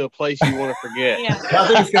take you to a place you want to forget. Yeah. I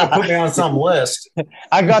think he's going to put me on some list.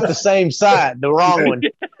 I got the same site, the wrong one.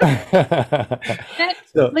 That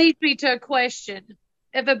leads me to a question.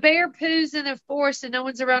 If a bear poos in the forest and no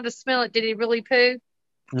one's around to smell it, did he really poo?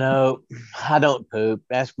 No, I don't poop.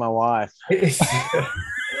 Ask my wife. I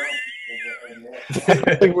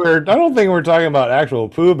don't think we're talking about actual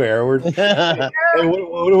Pooh Bear. Hey,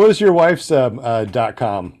 what is your wife's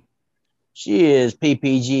 .com? She is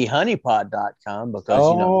ppghoneypot.com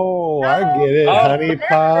because I get it. Honeypot,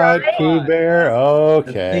 right. Pooh Bear.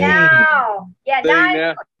 Okay. Now. Yeah,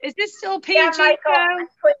 now. Is this still PG? Yeah, Michael, I'm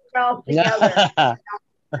putting it all together.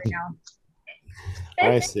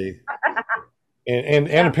 I see.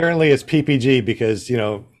 And apparently it's PPG because,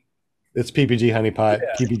 it's PPG Honeypot,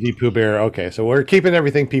 PPG Pooh Bear. Okay, so we're keeping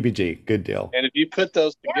everything PPG. Good deal. And if you put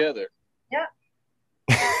those together,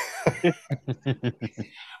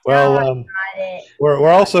 Well, Now I got it. we're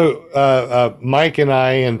also Mike and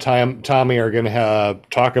I and Tommy are going to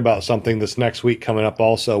talk about something this next week coming up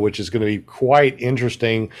also, which is going to be quite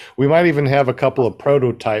interesting. We might even have a couple of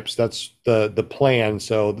prototypes. That's the plan.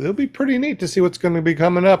 So it'll be pretty neat to see what's going to be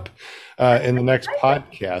coming up in the next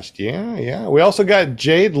podcast. Yeah. We also got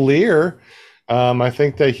Jade Lear. I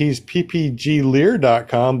think that he's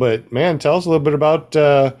ppglear.com, but man, tell us a little bit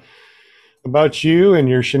about you and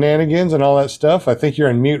your shenanigans and all that stuff. I think you're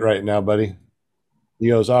on mute right now, buddy. He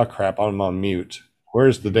goes, oh crap, I'm on mute.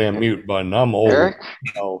 Where's the damn mute button? I'm old. Eric?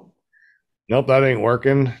 Oh, nope, that ain't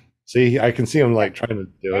working. See, I can see him like trying to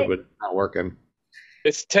do it, but it's not working.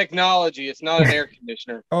 It's technology. It's not an air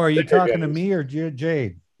conditioner. Oh, are you There talking it to is. me or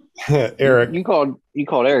Jade? Eric, You called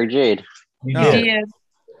Eric Jade. You No. did. Yeah.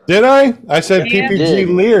 did I? I said Yeah. PPG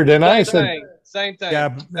Lear, didn't I? I Same said thing. Same thing. Yeah,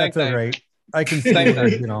 that's Same all thing. right. I can see Same that,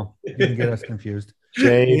 thing. you can get us confused.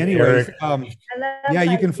 Jade, Anyways, Eric. I love yeah, you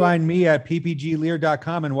my can kid. find me at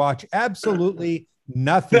ppglear.com and watch absolutely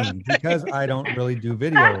nothing because I don't really do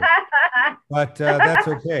video, but that's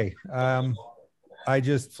okay. I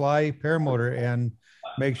just fly paramotor and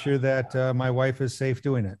make sure that my wife is safe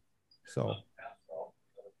doing it. So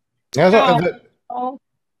Oh,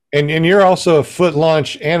 And you're also a foot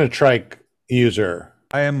launch and a trike user.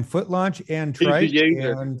 I am foot launch and He's a trike,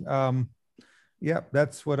 user. and yeah,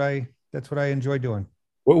 that's what I enjoy doing.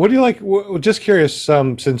 What do you like? Just curious,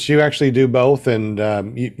 since you actually do both, and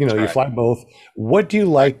you Trike. fly both. What do you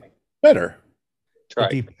like better?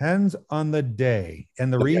 Trike. It depends on the day.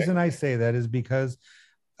 And the Okay. reason I say that is because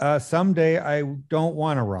someday I don't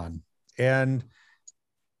want to run. And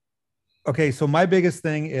okay, so my biggest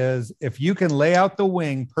thing is if you can lay out the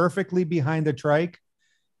wing perfectly behind the trike,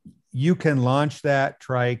 you can launch that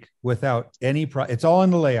trike without any it's all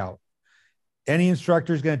in the layout. Any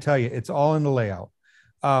instructor is going to tell you it's all in the layout.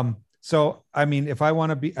 So I mean, if I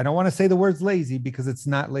want to be, I don't want to say the words lazy because it's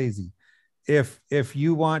not lazy. If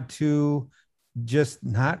you want to just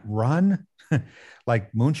not run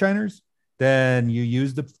like moonshiners, then you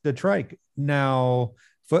use the trike. Now,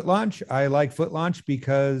 foot launch, I like foot launch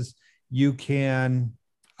because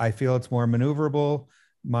I feel it's more maneuverable.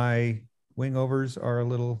 My wing overs are a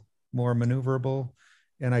little more maneuverable,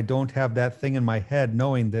 and I don't have that thing in my head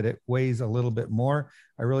knowing that it weighs a little bit more.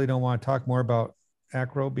 I really don't want to talk more about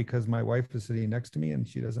acro because my wife is sitting next to me and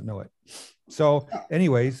she doesn't know it. So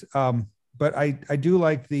anyways, but I do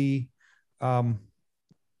like the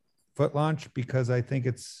foot launch because I think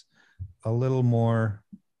it's a little more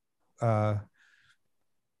fun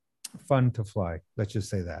to fly. Let's just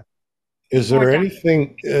say that. Is there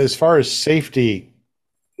anything as far as safety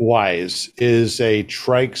wise? Is a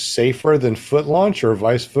trike safer than foot launch, or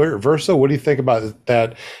vice versa? What do you think about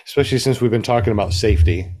that? Especially since we've been talking about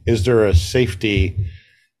safety, is there a safety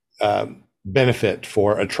benefit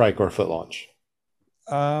for a trike or foot launch?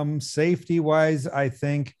 Safety wise, I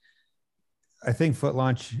think foot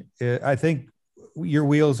launch. I think your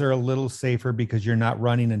wheels are a little safer because you're not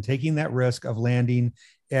running and taking that risk of landing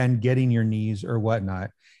and getting your knees or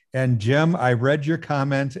whatnot. And Jim, I read your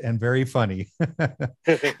comment and very funny.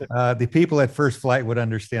 The people at First Flight would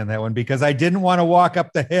understand that one because I didn't want to walk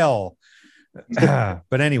up the hill.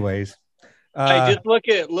 But anyways, Hey, just look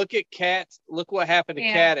at Kat. Look what happened to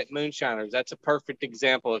Yeah. Kat at Moonshiners. That's a perfect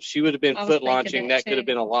example. If she would have been I was foot thinking launching, that that could have too.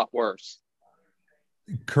 been a lot worse.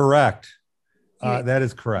 correct. Yeah. That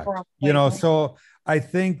is correct. Or a You know, plate. so I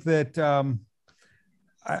think that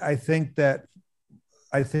I think that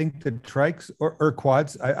trikes or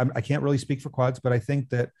quads. I can't really speak for quads, but I think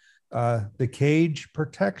that the cage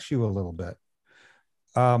protects you a little bit.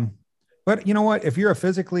 But you know what? If you're a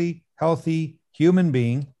physically healthy human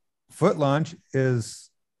being, foot launch is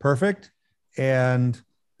perfect, and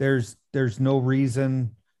there's no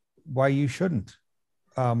reason why you shouldn't.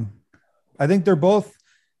 I think they're both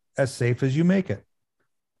as safe as you make it.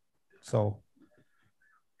 So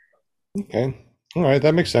Okay. All right,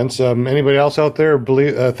 that makes sense. Anybody else out there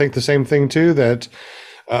think the same thing too, that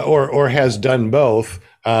or has done both?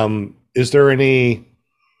 Is there any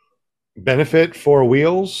benefit for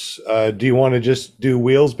wheels? Do you want to just do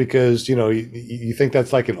wheels because you think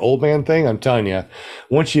that's like an old man thing? I'm telling you,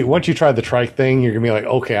 once you try the trike thing, you're gonna be like,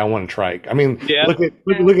 okay, I want a trike. I mean, Yeah. look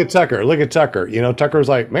at Tucker. Look at Tucker. Tucker's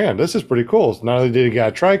like, man, this is pretty cool. So not only did he got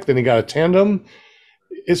a trike, then he got a tandem.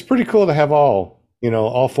 It's pretty cool to have all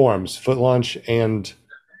forms, foot launch and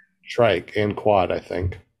trike and quad, I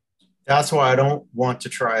think. That's why I don't want to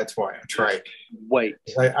try a trike. Wait.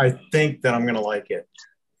 I think that I'm going to like it.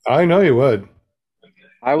 I know you would.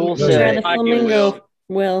 I will Yeah. Try say, the Like it, flamingo.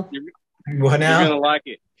 Will. What You're now? gonna like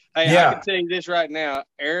it. Hey, Yeah. I can tell you this right now.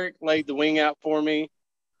 Eric laid the wing out for me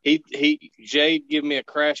Jade gave me a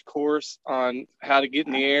crash course on how to get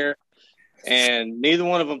in the air, and neither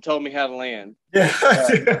one of them told me how to land.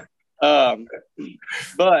 Yeah.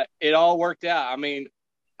 But it all worked out. I mean,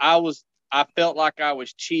 I felt like I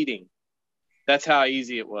was cheating. That's how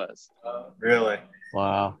easy it was. Really?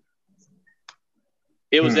 Wow.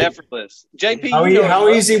 It was effortless. JP, How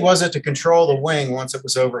easy was it to control the wing once it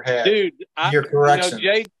was overhead? Dude, Your correction.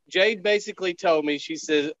 Jade basically told me, she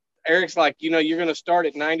says, Eric's like, you're going to start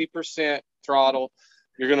at 90% throttle.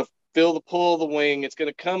 You're going to feel the pull of the wing. It's going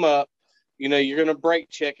to come up. You're going to brake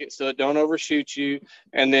check it so it don't overshoot you.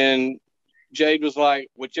 And then Jade was like,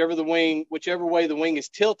 whichever way the wing is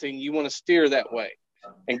tilting, you want to steer that way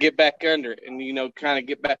and get back under it and, kind of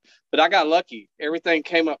get back. But I got lucky. Everything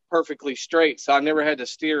came up perfectly straight. So I never had to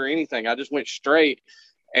steer or anything. I just went straight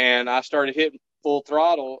and I started hitting full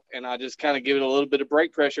throttle and I just kind of give it a little bit of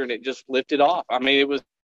brake pressure and it just lifted off. I mean, it was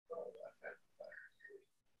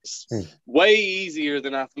way easier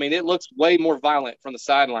than it looks way more violent from the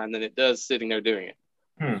sideline than it does sitting there doing it.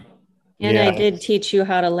 And I did teach you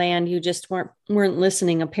how to land. You just weren't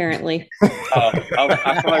listening, apparently. I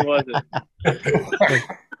probably wasn't.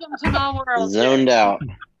 Welcome to my world. Zoned out.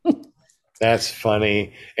 That's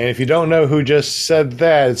funny. And if you don't know who just said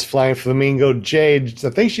that, it's Flying Flamingo Jade. I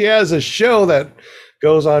think she has a show that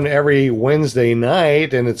goes on every Wednesday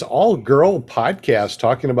night, and it's all girl podcast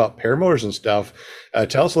talking about paramotors and stuff.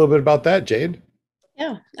 Tell us a little bit about that, Jade.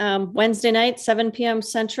 Yeah. Wednesday night, 7 p.m.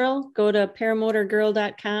 Central. Go to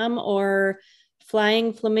paramotorgirl.com or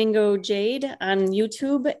Flying Flamingo Jade on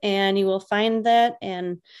YouTube, and you will find that.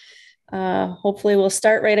 And hopefully we'll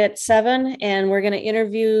start right at 7. And we're going to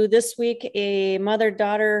interview this week a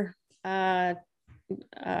mother-daughter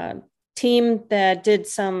team that did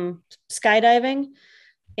some skydiving.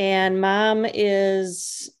 And mom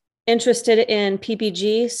is interested in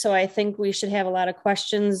PPG, so I think we should have a lot of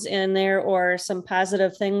questions in there or some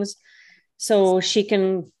positive things so she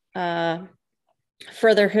can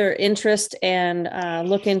further her interest and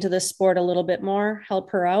look into the sport a little bit more,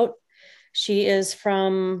 help her out. She is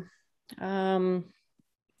from the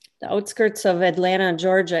outskirts of Atlanta,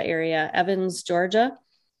 Georgia area, Evans, Georgia.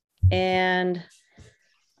 And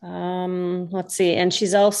let's see, and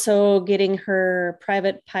she's also getting her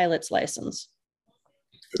private pilot's license.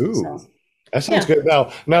 Ooh, so, that sounds good. Now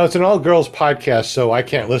it's an all girls podcast, so I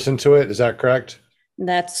can't listen to it. Is that correct?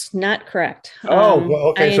 That's not correct.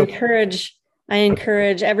 Okay. I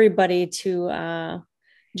encourage everybody to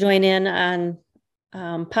join in on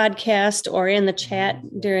podcast or in the chat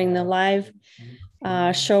during the live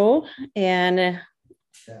show and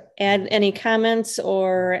add any comments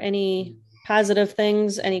or any positive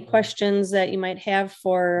things, any questions that you might have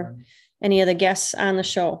for any of the guests on the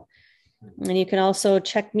show. And you can also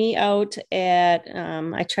check me out at,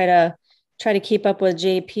 I try to keep up with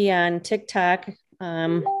JP on TikTok.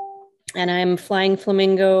 And I'm Flying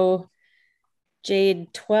Flamingo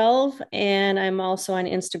Jade 12. And I'm also on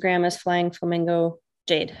Instagram as Flying Flamingo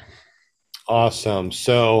Jade. Awesome.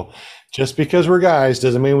 So just because we're guys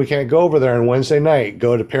doesn't mean we can't go over there on Wednesday night.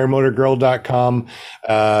 Go to paramotorgirl.com.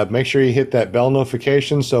 Make sure you hit that bell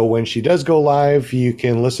notification so when she does go live, you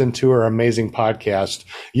can listen to her amazing podcast.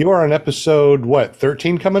 You are on episode,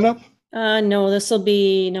 13 coming up? No, this will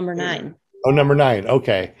be number 9. Oh, number 9.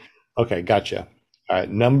 Okay, gotcha. All right,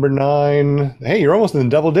 number 9. Hey, you're almost in the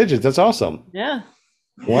double digits. That's awesome. Yeah.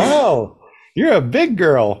 Wow. You're a big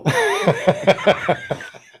girl.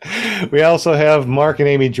 We also have Mark and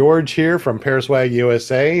Amy George here from Paraswag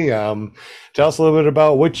USA. Tell us a little bit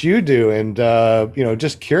about what you do and,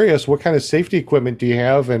 just curious, what kind of safety equipment do you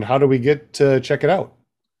have and how do we get to check it out?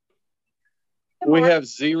 We have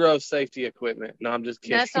 0 safety equipment. No, I'm just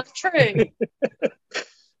kidding. That's not true.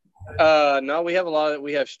 No, we have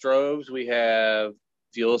we have strobes, we have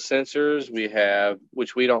fuel sensors,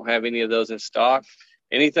 which we don't have any of those in stock.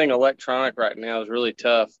 Anything electronic right now is really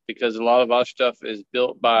tough because a lot of our stuff is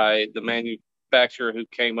built by the manufacturer who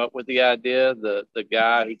came up with the idea, the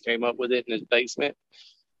guy who came up with it in his basement,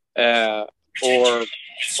 or it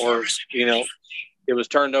was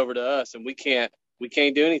turned over to us, and we can't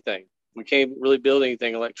do anything. We can't really build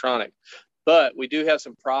anything electronic. But we do have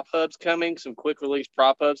some prop hubs coming, some quick release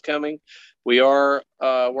prop hubs coming. We are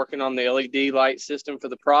working on the LED light system for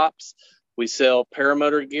the props. We sell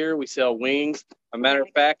paramotor gear. We sell wings. A matter of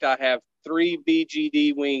fact, I have 3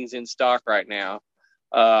 BGD wings in stock right now.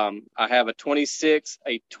 I have a 26,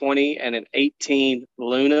 a 20, and an 18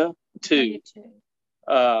 Luna 2.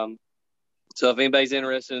 So if anybody's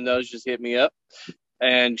interested in those, just hit me up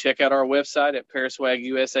and check out our website at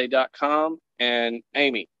paraswagusa.com. And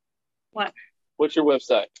Amy, what? What's your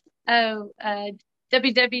website? Oh,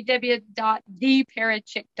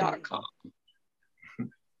 www.theparachick.com.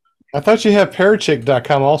 I thought you have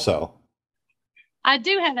parachick.com also. I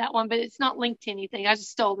do have that one, but it's not linked to anything. I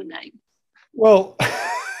just stole the name. Well,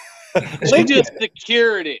 She just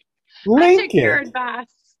secured it. I link took your it. advice.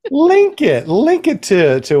 Link it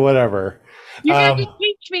to whatever. You have to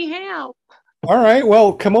teach me how. All right.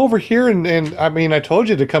 Well, come over here and I mean, I told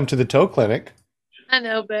you to come to the toe clinic. I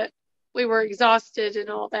know, but we were exhausted and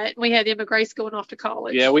all that. We had Emma Grace going off to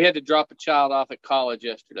college. Yeah, we had to drop a child off at college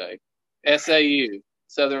yesterday. SAU,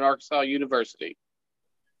 Southern Arkansas University.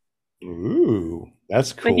 Ooh,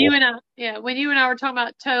 that's cool. When you and I were talking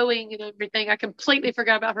about towing and everything, I completely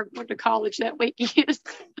forgot about her going to college that weekend.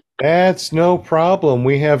 That's no problem.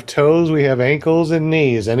 We have toes, we have ankles and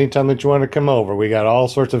knees. Anytime that you want to come over, we got all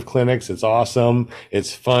sorts of clinics. It's awesome.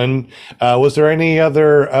 It's fun. Was there any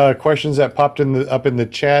other questions that popped up in the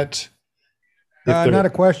chat? Not a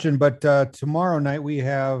question, but tomorrow night we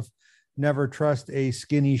have Never Trust a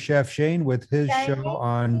Skinny Chef Shane with his show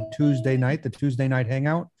on Tuesday night, the Tuesday night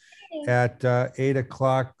hangout at 8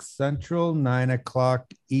 o'clock Central, 9 o'clock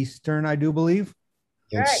Eastern, I do believe.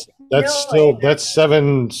 That's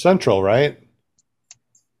 7 Central, right?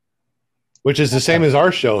 Which is the same as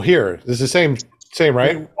our show here. This is the same,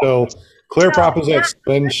 right? So Clear Prop is at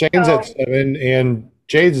 7, Shane's at 7, and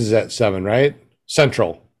Jade's is at 7, right?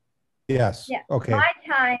 Central. Yes. Yeah. Okay. My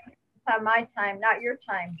time, not your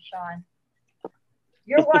time, Sean.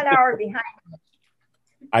 You're 1 hour behind me.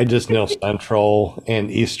 I just know Central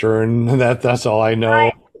and Eastern. That's all I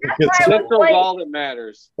know. Central's all that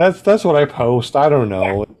matters. That's what I post. I don't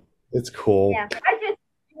know. Yeah. It's cool. Yeah. You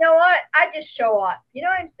know what? I just show up. You know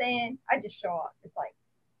what I'm saying? I just show up. It's like,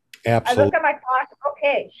 absolutely. I look at my clock.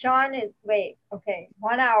 Okay, Sean is 1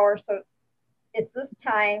 hour. So it's this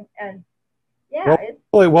time. And yeah.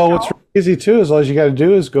 What's easy too is all you got to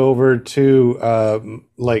do is go over to my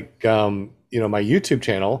YouTube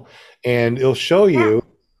channel, and it'll show you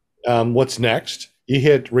what's next. You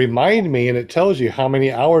hit remind me, and it tells you how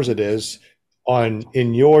many hours it is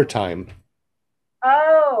in your time.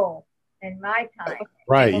 Oh, in my time.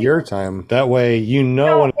 Right, your time. That way you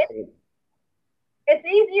know. It's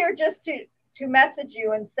easier just to message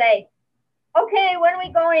you and say, okay, when are we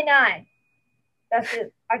going on? That's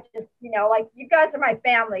it. I just, like you guys are my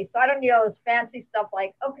family, so I don't need all this fancy stuff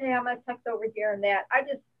like, okay, I'm going to text over here and that. I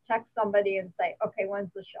just text somebody and say, okay,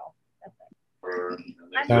 when's the show? That's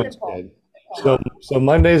it. Sounds good. So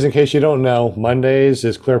Mondays, in case you don't know, Mondays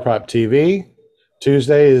is ClearProp TV.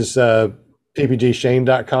 Tuesday is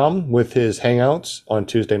ppgshane.com with his hangouts on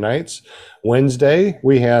Tuesday nights. Wednesday,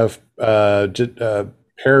 we have Girls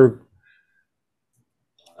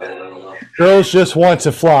Just Want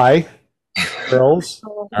to Fly. Girls.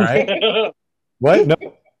 All right. What? No.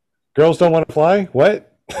 Girls don't want to fly?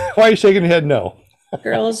 What? Why are you shaking your head no?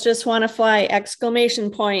 Girls just want to fly!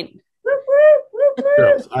 Exclamation point.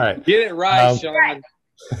 Girls. All right. Get it right, Sean.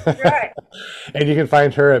 Right. And you can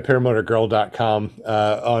find her at paramotorgirl.com.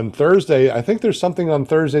 On Thursday, I think there's something on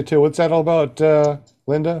Thursday too. What's that all about,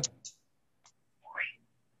 Linda?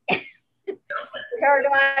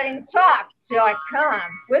 ParaglidingTalk.com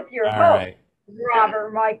with your All host, right.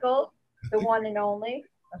 Robert Michaels, the one and only.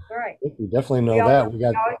 That's right. We definitely know that. We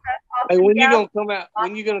got. Hey, when you gonna come out?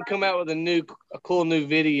 When you gonna come out with a cool new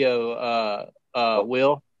video,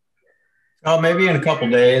 Will? Oh, maybe in a couple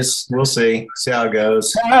days. We'll see. See how it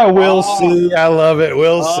goes. We'll see. I love it.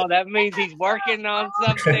 We'll see. That means he's working on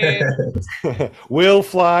something. We'll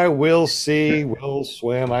fly. We'll see. We'll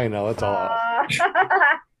swim. I know. It's all.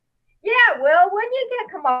 Yeah, Will, when you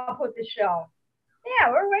gonna come up with the show? Yeah,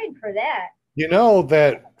 we're waiting for that. You know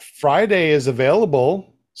that Friday is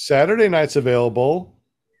available. Saturday night's available.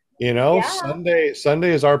 Yeah.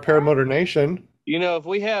 Sunday is our Paramotor Nation. If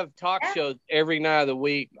we have talk shows every night of the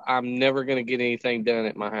week, I'm never going to get anything done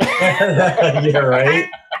at my house. Yeah, right.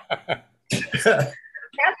 That's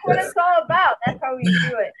what it's all about. That's how we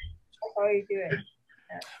do it.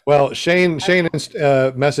 Well, Shane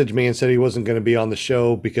messaged me and said he wasn't going to be on the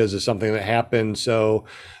show because of something that happened. So,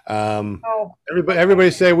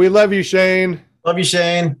 everybody say we love you, Shane. Love you,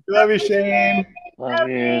 Shane. Love you, Shane. Love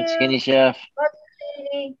you, Skinny Chef.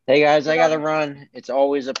 Hey guys, I gotta run. It's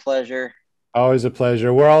always a pleasure. Always a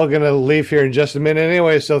pleasure. We're all going to leave here in just a minute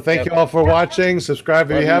anyway. So thank you all for watching.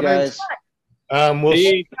 Subscribe if you haven't. We'll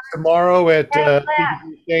see you tomorrow at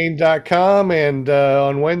ppgshane.com and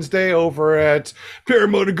on Wednesday over at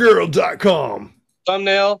paramotorgirl.com.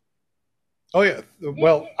 Thumbnail. Oh, yeah.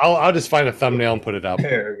 Well, I'll just find a thumbnail and put it up.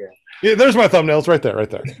 There we go. Yeah, there's my thumbnail. It's right there.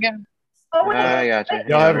 Yeah. I got you.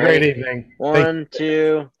 Y'all have a great evening. 1,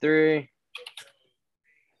 2, 3.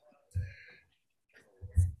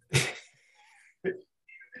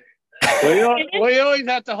 We always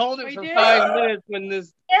have to hold it We for do. 5 minutes when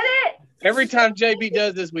this. Get it? Every time JB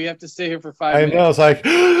does this, we have to sit here for 5 I minutes. know. It's like,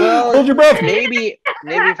 Well, hold your breath. maybe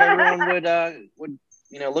if everyone would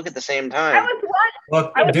look at the same I time. was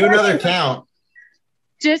Look, I was do another wondering- count.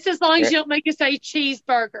 Just as long as Okay. you don't make us say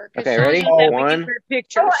cheeseburger. 'cause Okay, some ready? of that we One. get weird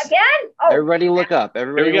pictures. Oh, again? Oh, Everybody look up.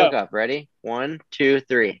 Everybody Here we look go. up. Ready? 1, 2,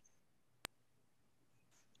 3.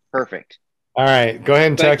 Perfect. All right, go ahead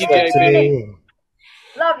and Thank text you, that to JB. me,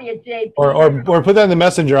 love you, JP. or put that in the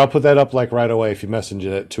messenger. I'll put that up like right away if you message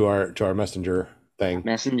it to our messenger thing.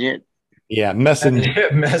 Message it. Yeah,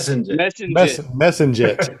 messenger. Messenger. Message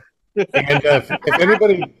it.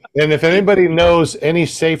 And if anybody knows any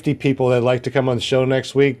safety people that'd like to come on the show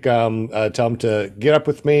next week, tell them to get up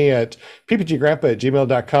with me at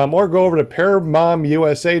ppggrandpa@gmail.com or go over to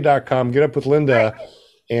paramomusa.com. Get up with Linda,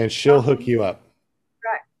 and she'll hook you up.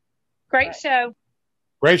 Great show.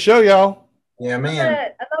 Great show, y'all. Yeah, Love man.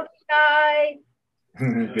 it. I love you guys.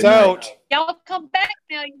 Good It's night. out. Y'all come back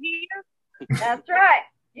now, you hear? That's right.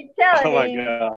 You tell it. Oh my Amy. God.